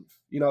 14th.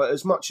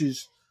 As much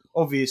as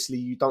obviously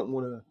you don't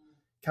want to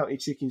count your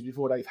chickens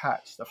before they've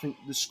hatched, I think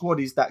the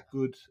squad is that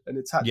good and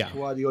the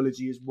tactical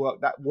ideology has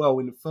worked that well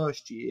in the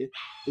first year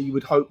that you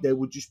would hope there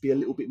would just be a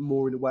little bit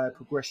more in the way of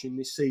progression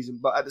this season.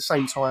 But at the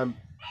same time,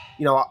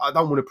 I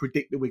don't want to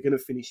predict that we're going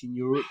to finish in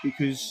Europe,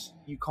 because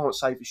you can't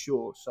say for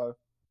sure. So,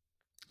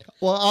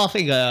 well, I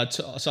think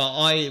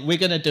we're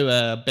going to do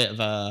a bit of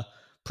a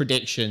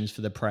predictions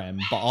for the Prem,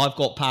 but I've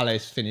got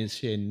Palace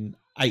finishing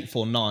 8th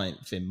or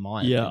 9th, in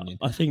my Yeah, opinion.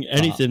 I think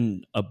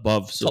anything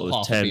above sort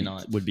top of half would be 10th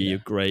ninth, would be yeah.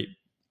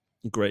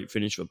 a great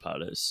finish for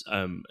Palace,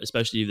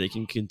 especially if they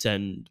can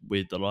contend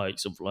with the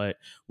likes of like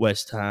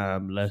West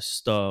Ham,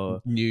 Leicester,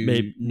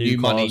 maybe New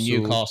money,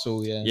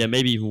 Newcastle, yeah. Yeah,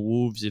 maybe even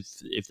Wolves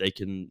if they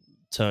can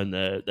turn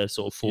their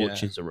sort of Yeah.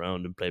 fortunes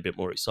around and play a bit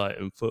more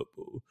exciting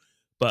football.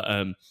 But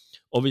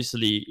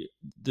obviously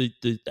the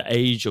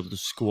age of the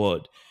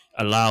squad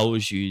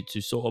allows you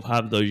to sort of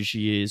have those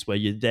years where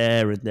you're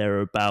there and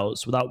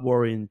thereabouts without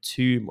worrying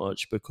too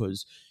much,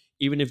 because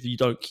even if you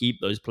don't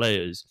keep those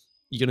players,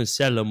 you're going to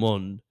sell them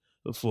on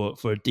for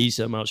a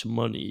decent amount of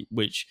money,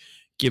 which,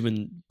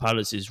 given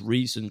Palace's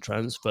recent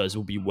transfers,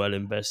 will be well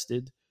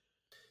invested.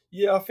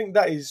 Yeah, I think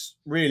that is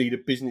really the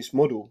business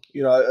model.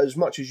 You know, as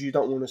much as you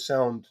don't want to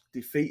sound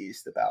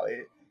defeatist about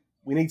it,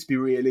 we need to be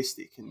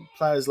realistic. And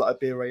players like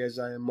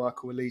BoreDraw and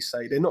Michael Elise,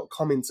 they're not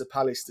coming to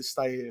Palace to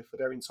stay here for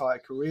their entire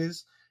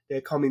careers.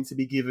 They're coming to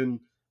be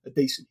given a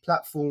decent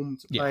platform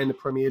to play in the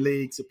Premier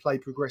League, to play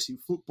progressive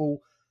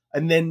football,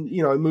 and then,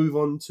 you know, move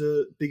on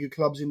to bigger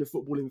clubs in the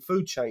footballing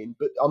food chain.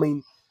 But, I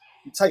mean,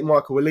 you take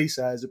Michael Elise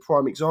as a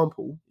prime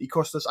example. He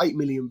cost us £8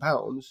 million.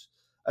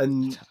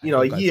 And, you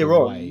know, a year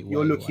on,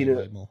 you're looking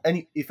at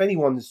if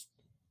anyone's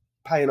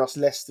paying us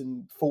less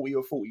than 40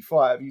 or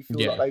 45, you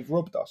feel like they've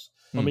robbed us.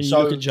 I mean, you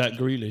look at Jack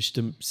Grealish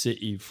to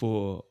City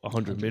for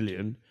 100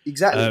 million.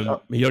 Exactly.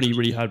 He only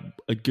really had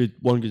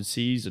one good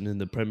season in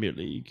the Premier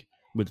League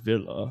with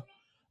Villa,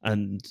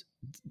 and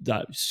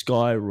that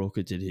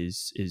skyrocketed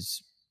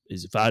his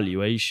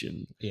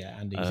valuation. Yeah,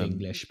 and he's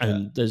English.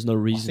 And there's no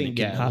reason it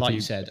can happen, like you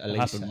said,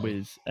 happen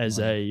with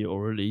Eze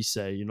or Elise.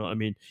 You know what I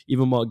mean?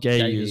 Even Mark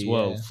Gay as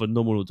well,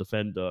 phenomenal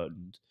defender,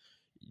 and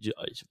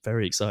it's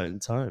very exciting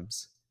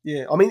times.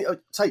 Yeah, I mean,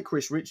 take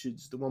Chris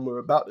Richards, the one we're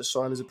about to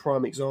sign, as a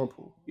prime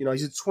example. You know,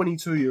 he's a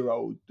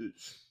 22-year-old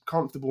that's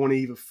comfortable on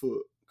either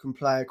foot, can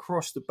play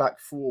across the back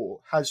four,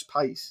 has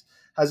pace,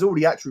 has all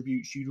the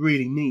attributes you'd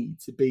really need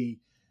to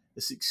be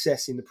a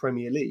success in the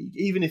Premier League.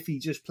 Even if he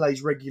just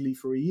plays regularly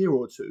for a year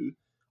or two,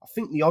 I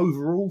think the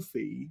overall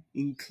fee,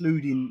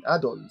 including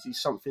add-ons,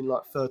 is something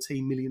like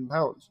 £13 million.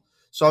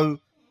 So,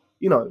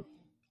 you know,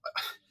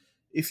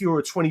 if you're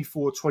a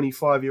 24,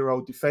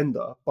 25-year-old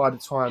defender by the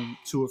time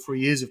 2 or 3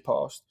 years have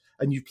passed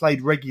and you've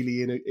played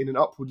regularly in an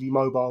upwardly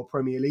mobile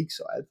Premier League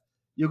side,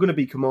 you're going to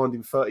be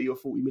commanding 30 or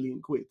 40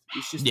 million quid.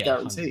 It's just a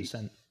guarantee.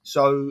 100%.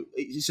 So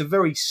it's a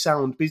very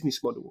sound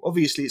business model.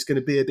 Obviously, it's going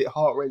to be a bit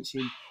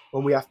heart-wrenching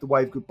when we have to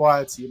wave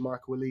goodbye to your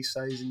Michael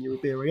Elise's and your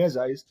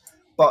BoreDraw's.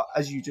 But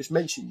as you just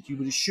mentioned, you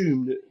would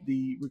assume that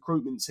the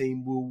recruitment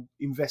team will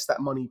invest that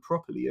money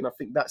properly. And I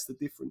think that's the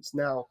difference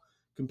now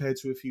compared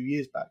to a few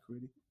years back,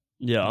 really.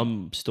 Yeah,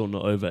 I'm still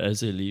not over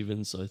Eze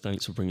leaving, so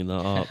thanks for bringing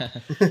that up.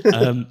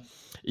 Do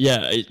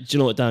you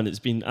know what, Dan? It's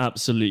been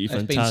absolutely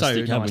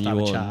fantastic having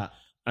you on. Chat.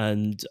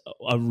 And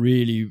I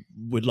really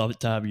would love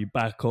to have you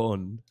back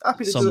on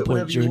at some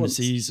point during the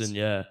season.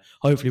 Yeah,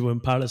 hopefully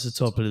when Palace are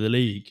top of the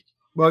league.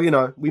 Well, you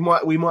know, we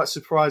might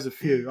surprise a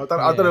few. I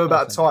don't know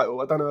about a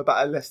title. I don't know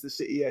about a Leicester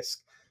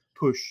City-esque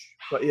push,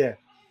 but yeah.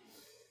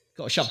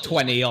 Got to shove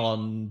 20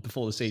 on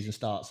before the season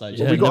starts. So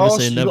we got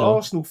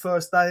Arsenal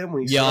first day, haven't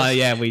we?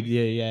 Yeah, we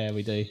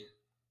do.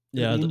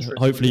 Yeah,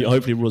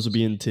 hopefully Ross will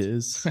be in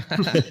tears.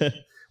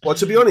 Well,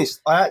 to be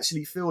honest, I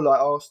actually feel like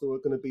Arsenal are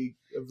going to be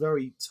a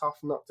very tough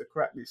nut to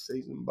crack this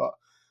season, but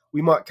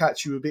we might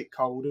catch you a bit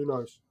cold. Who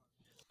knows?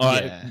 All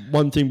right,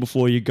 one thing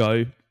before you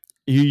go: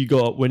 who you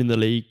got winning the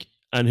league,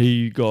 and who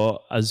you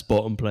got as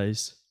bottom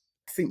place?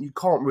 I think you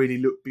can't really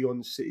look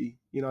beyond City.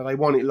 You know, they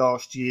won it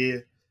last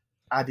year.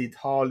 Added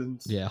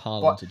Haaland. Yeah,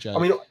 Haaland to joke. I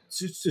mean,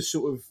 to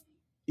sort of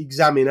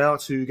examine our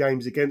 2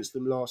 games against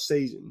them last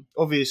season,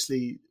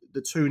 obviously the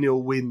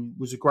 2-0 win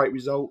was a great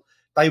result.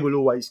 They will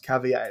always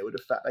caveat it with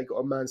the fact they got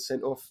a man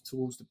sent off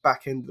towards the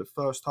back end of the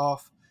first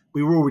half.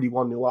 We were already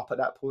 1-0 up at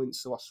that point,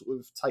 so I sort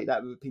of take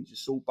that with a pinch of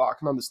salt, but I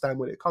can understand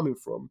where they're coming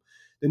from.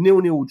 The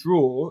 0-0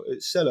 draw at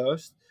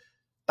Selhurst,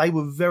 they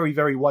were very,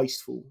 very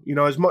wasteful. You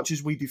know, as much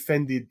as we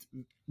defended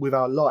with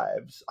our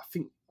lives, I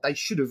think they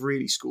should have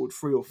really scored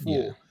 3 or 4.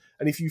 Yeah.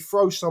 And if you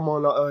throw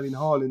someone like Erling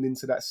Haaland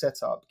into that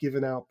setup,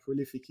 given how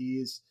prolific he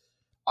is,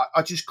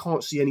 I just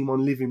can't see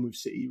anyone living with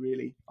City,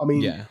 really. I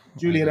mean,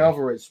 Julian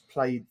Alvarez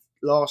played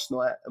last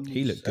night and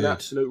he looked an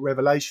absolute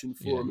revelation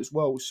for him as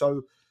well.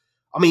 So,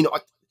 I mean,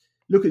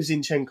 look at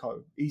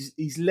Zinchenko.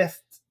 He's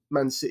left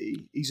Man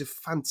City. He's a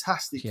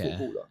fantastic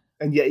footballer.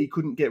 And yet he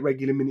couldn't get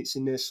regular minutes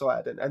in their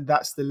side. And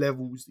that's the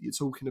levels that you're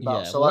talking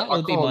about. So that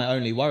would be my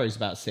only worries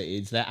about City.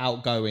 Is their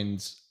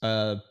outgoings,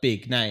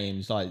 big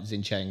names like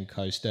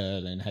Zinchenko,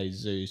 Sterling,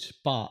 Jesus.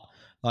 But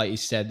like you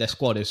said, their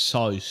squad is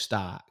so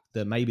stacked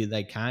that maybe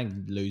they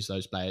can lose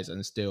those players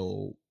and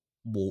still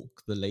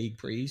walk the league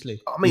pretty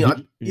easily. I mean,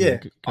 don't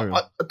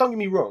get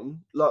me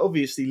wrong. Like,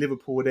 obviously,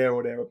 Liverpool are there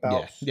or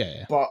thereabouts.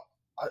 Yeah. But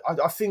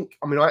I think,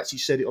 I actually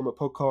said it on my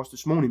podcast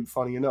this morning,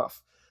 funny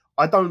enough.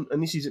 I don't,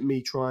 and this isn't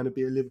me trying to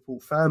be a Liverpool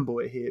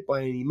fanboy here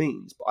by any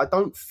means, but I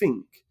don't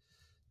think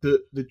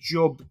the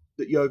job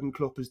that Jurgen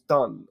Klopp has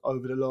done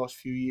over the last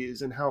few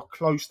years and how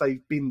close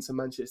they've been to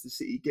Manchester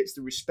City gets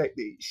the respect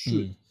that it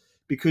should.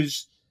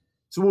 Because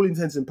to all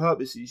intents and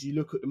purposes, you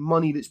look at the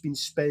money that's been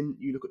spent,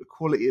 you look at the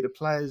quality of the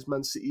players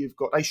Man City have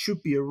got, they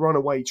should be a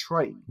runaway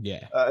train.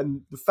 Yeah.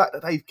 And the fact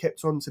that they've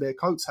kept on to their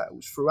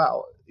coattails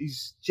throughout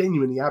is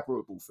genuinely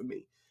admirable for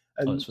me.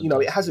 And,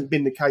 it hasn't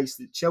been the case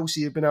that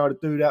Chelsea have been able to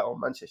do that or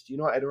Manchester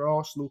United or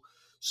Arsenal.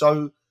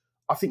 So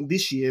I think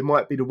this year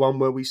might be the one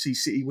where we see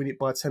City win it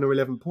by 10 or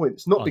 11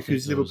 points. Not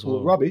because Liverpool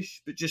are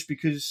rubbish, but just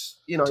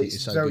because,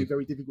 it's so very,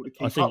 very difficult to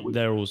keep up with. I think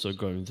they're also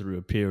going through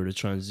a period of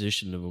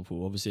transition,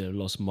 Liverpool. Obviously, they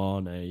lost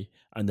Mane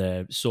and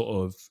they're sort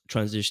of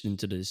transitioning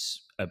to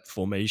this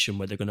formation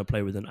where they're going to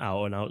play with an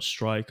out-and-out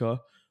striker,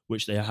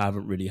 which they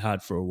haven't really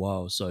had for a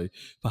while. So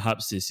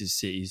perhaps this is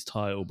City's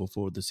title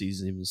before the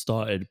season even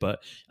started.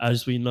 But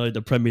as we know,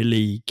 the Premier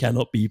League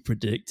cannot be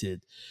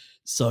predicted.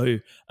 So,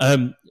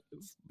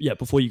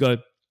 before you go,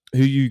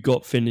 who you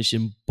got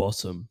finishing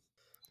bottom?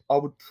 I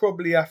would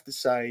probably have to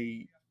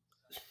say,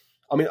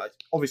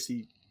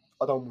 obviously,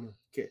 I don't want to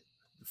get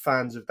the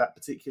fans of that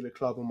particular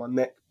club on my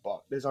neck,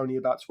 but there's only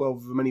about 12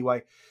 of them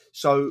anyway.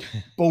 So,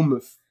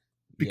 Bournemouth,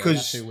 because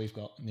that's who we've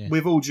got. Yeah.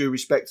 With all due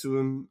respect to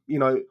them,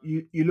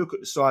 you look at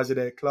the size of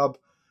their club.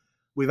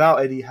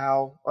 Without Eddie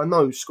Howe, I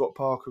know Scott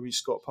Parker is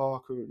Scott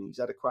Parker and he's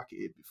had a crack at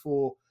it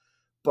before,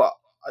 but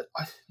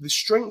the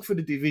strength of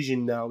the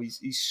division now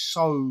is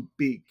so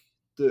big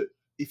that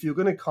if you're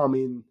going to come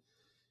in,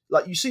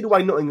 like you see the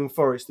way Nottingham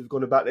Forest have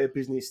gone about their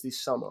business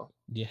this summer,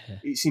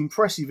 it's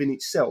impressive in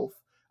itself.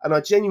 And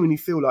I genuinely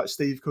feel like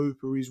Steve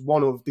Cooper is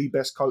one of the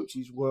best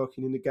coaches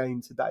working in the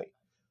game today.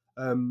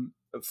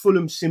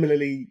 Fulham,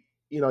 similarly,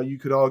 you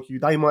could argue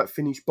they might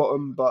finish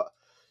bottom, but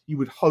you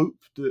would hope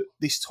that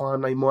this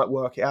time they might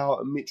work it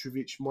out and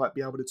Mitrovic might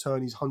be able to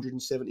turn his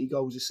 170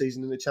 goals a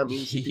season in the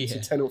Championship into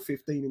 10 or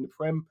 15 in the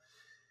Prem.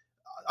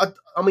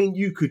 I mean,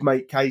 you could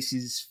make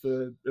cases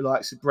for the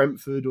likes of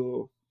Brentford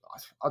or,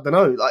 I don't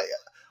know,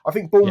 I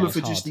think Bournemouth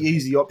are just the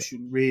easy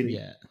option, really.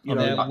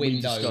 Yeah,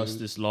 we discussed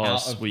this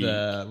last week.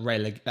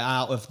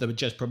 Out of the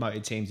just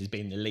promoted teams has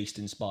been the least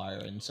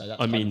inspiring. So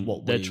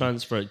that's their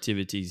transfer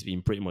activity has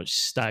been pretty much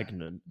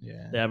stagnant.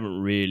 Yeah. They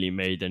haven't really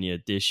made any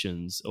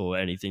additions or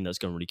anything that's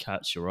going to really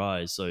catch your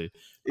eye. So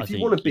if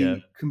you want to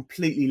be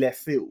completely left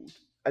field,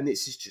 and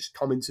this is just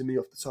coming to me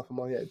off the top of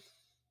my head,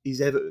 is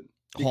Everton.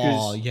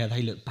 Because,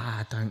 they look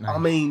bad, don't they? I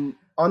mean,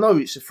 I know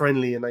it's a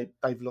friendly and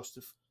they've lost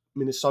to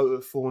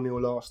Minnesota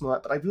 4-0 last night,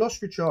 but they've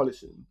lost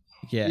Richarlison.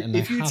 Yeah, and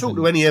if you talk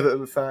to any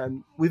Everton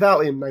fan, without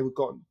him, they were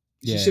gone.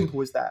 It's as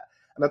simple as that.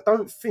 And I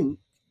don't think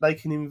they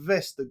can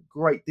invest a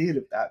great deal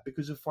of that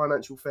because of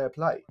financial fair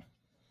play.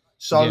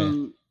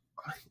 So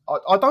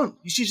I don't,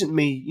 this isn't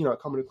me,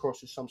 coming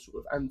across as some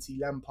sort of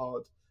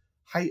anti-Lampard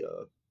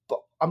hater, but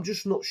I'm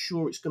just not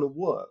sure it's going to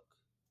work.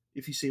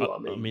 If you see what I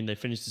mean. I mean, they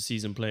finished the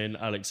season playing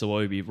Alex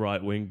Iwobi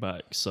right wing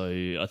back, so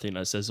I think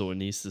that says all it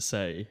needs to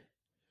say.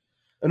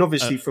 And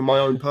obviously, from my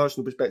own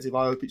personal perspective,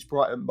 I hope it's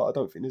Brighton, but I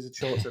don't think there's a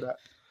chance of that.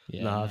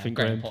 I think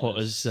Graham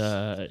Potter's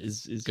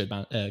is good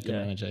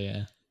manager.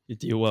 Yeah, you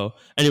do well.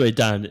 Anyway,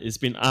 Dan, it's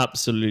been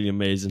absolutely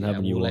amazing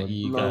having you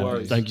on. No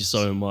worries. Thank you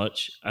so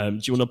much. Do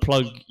you want to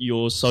plug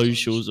your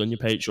socials on your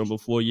Patreon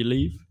before you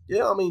leave?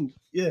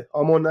 Yeah,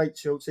 I'm on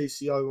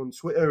HLTCO on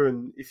Twitter,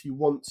 and if you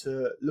want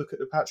to look at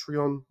the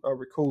Patreon, I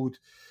record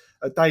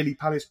a daily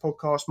Palace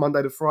podcast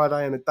Monday to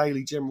Friday and a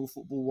daily general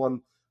football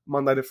one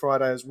Monday to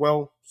Friday as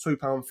well.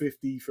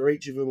 £2.50 for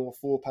each of them or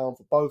 £4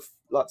 for both.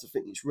 I like to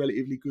think it's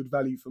relatively good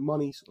value for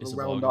money, sort of a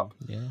roundup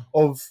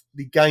of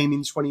the game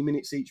in 20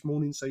 minutes each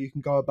morning so you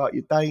can go about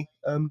your day.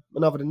 And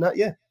other than that,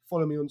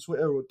 follow me on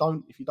Twitter or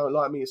don't. If you don't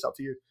like me, it's up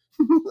to you.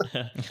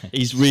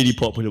 He's really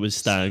popular with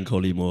Stan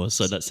Collymore,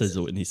 so that says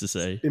all it needs to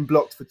say. Been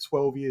blocked for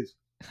 12 years.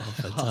 Oh,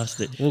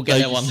 fantastic. We'll get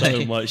there one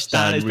day. So much,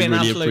 Dan. It's we been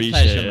really an absolute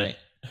appreciate pleasure, it.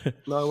 mate.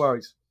 No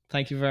worries.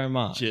 Thank you very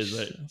much. Cheers,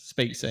 mate.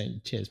 Speak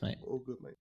soon. Cheers, mate. All good, mate.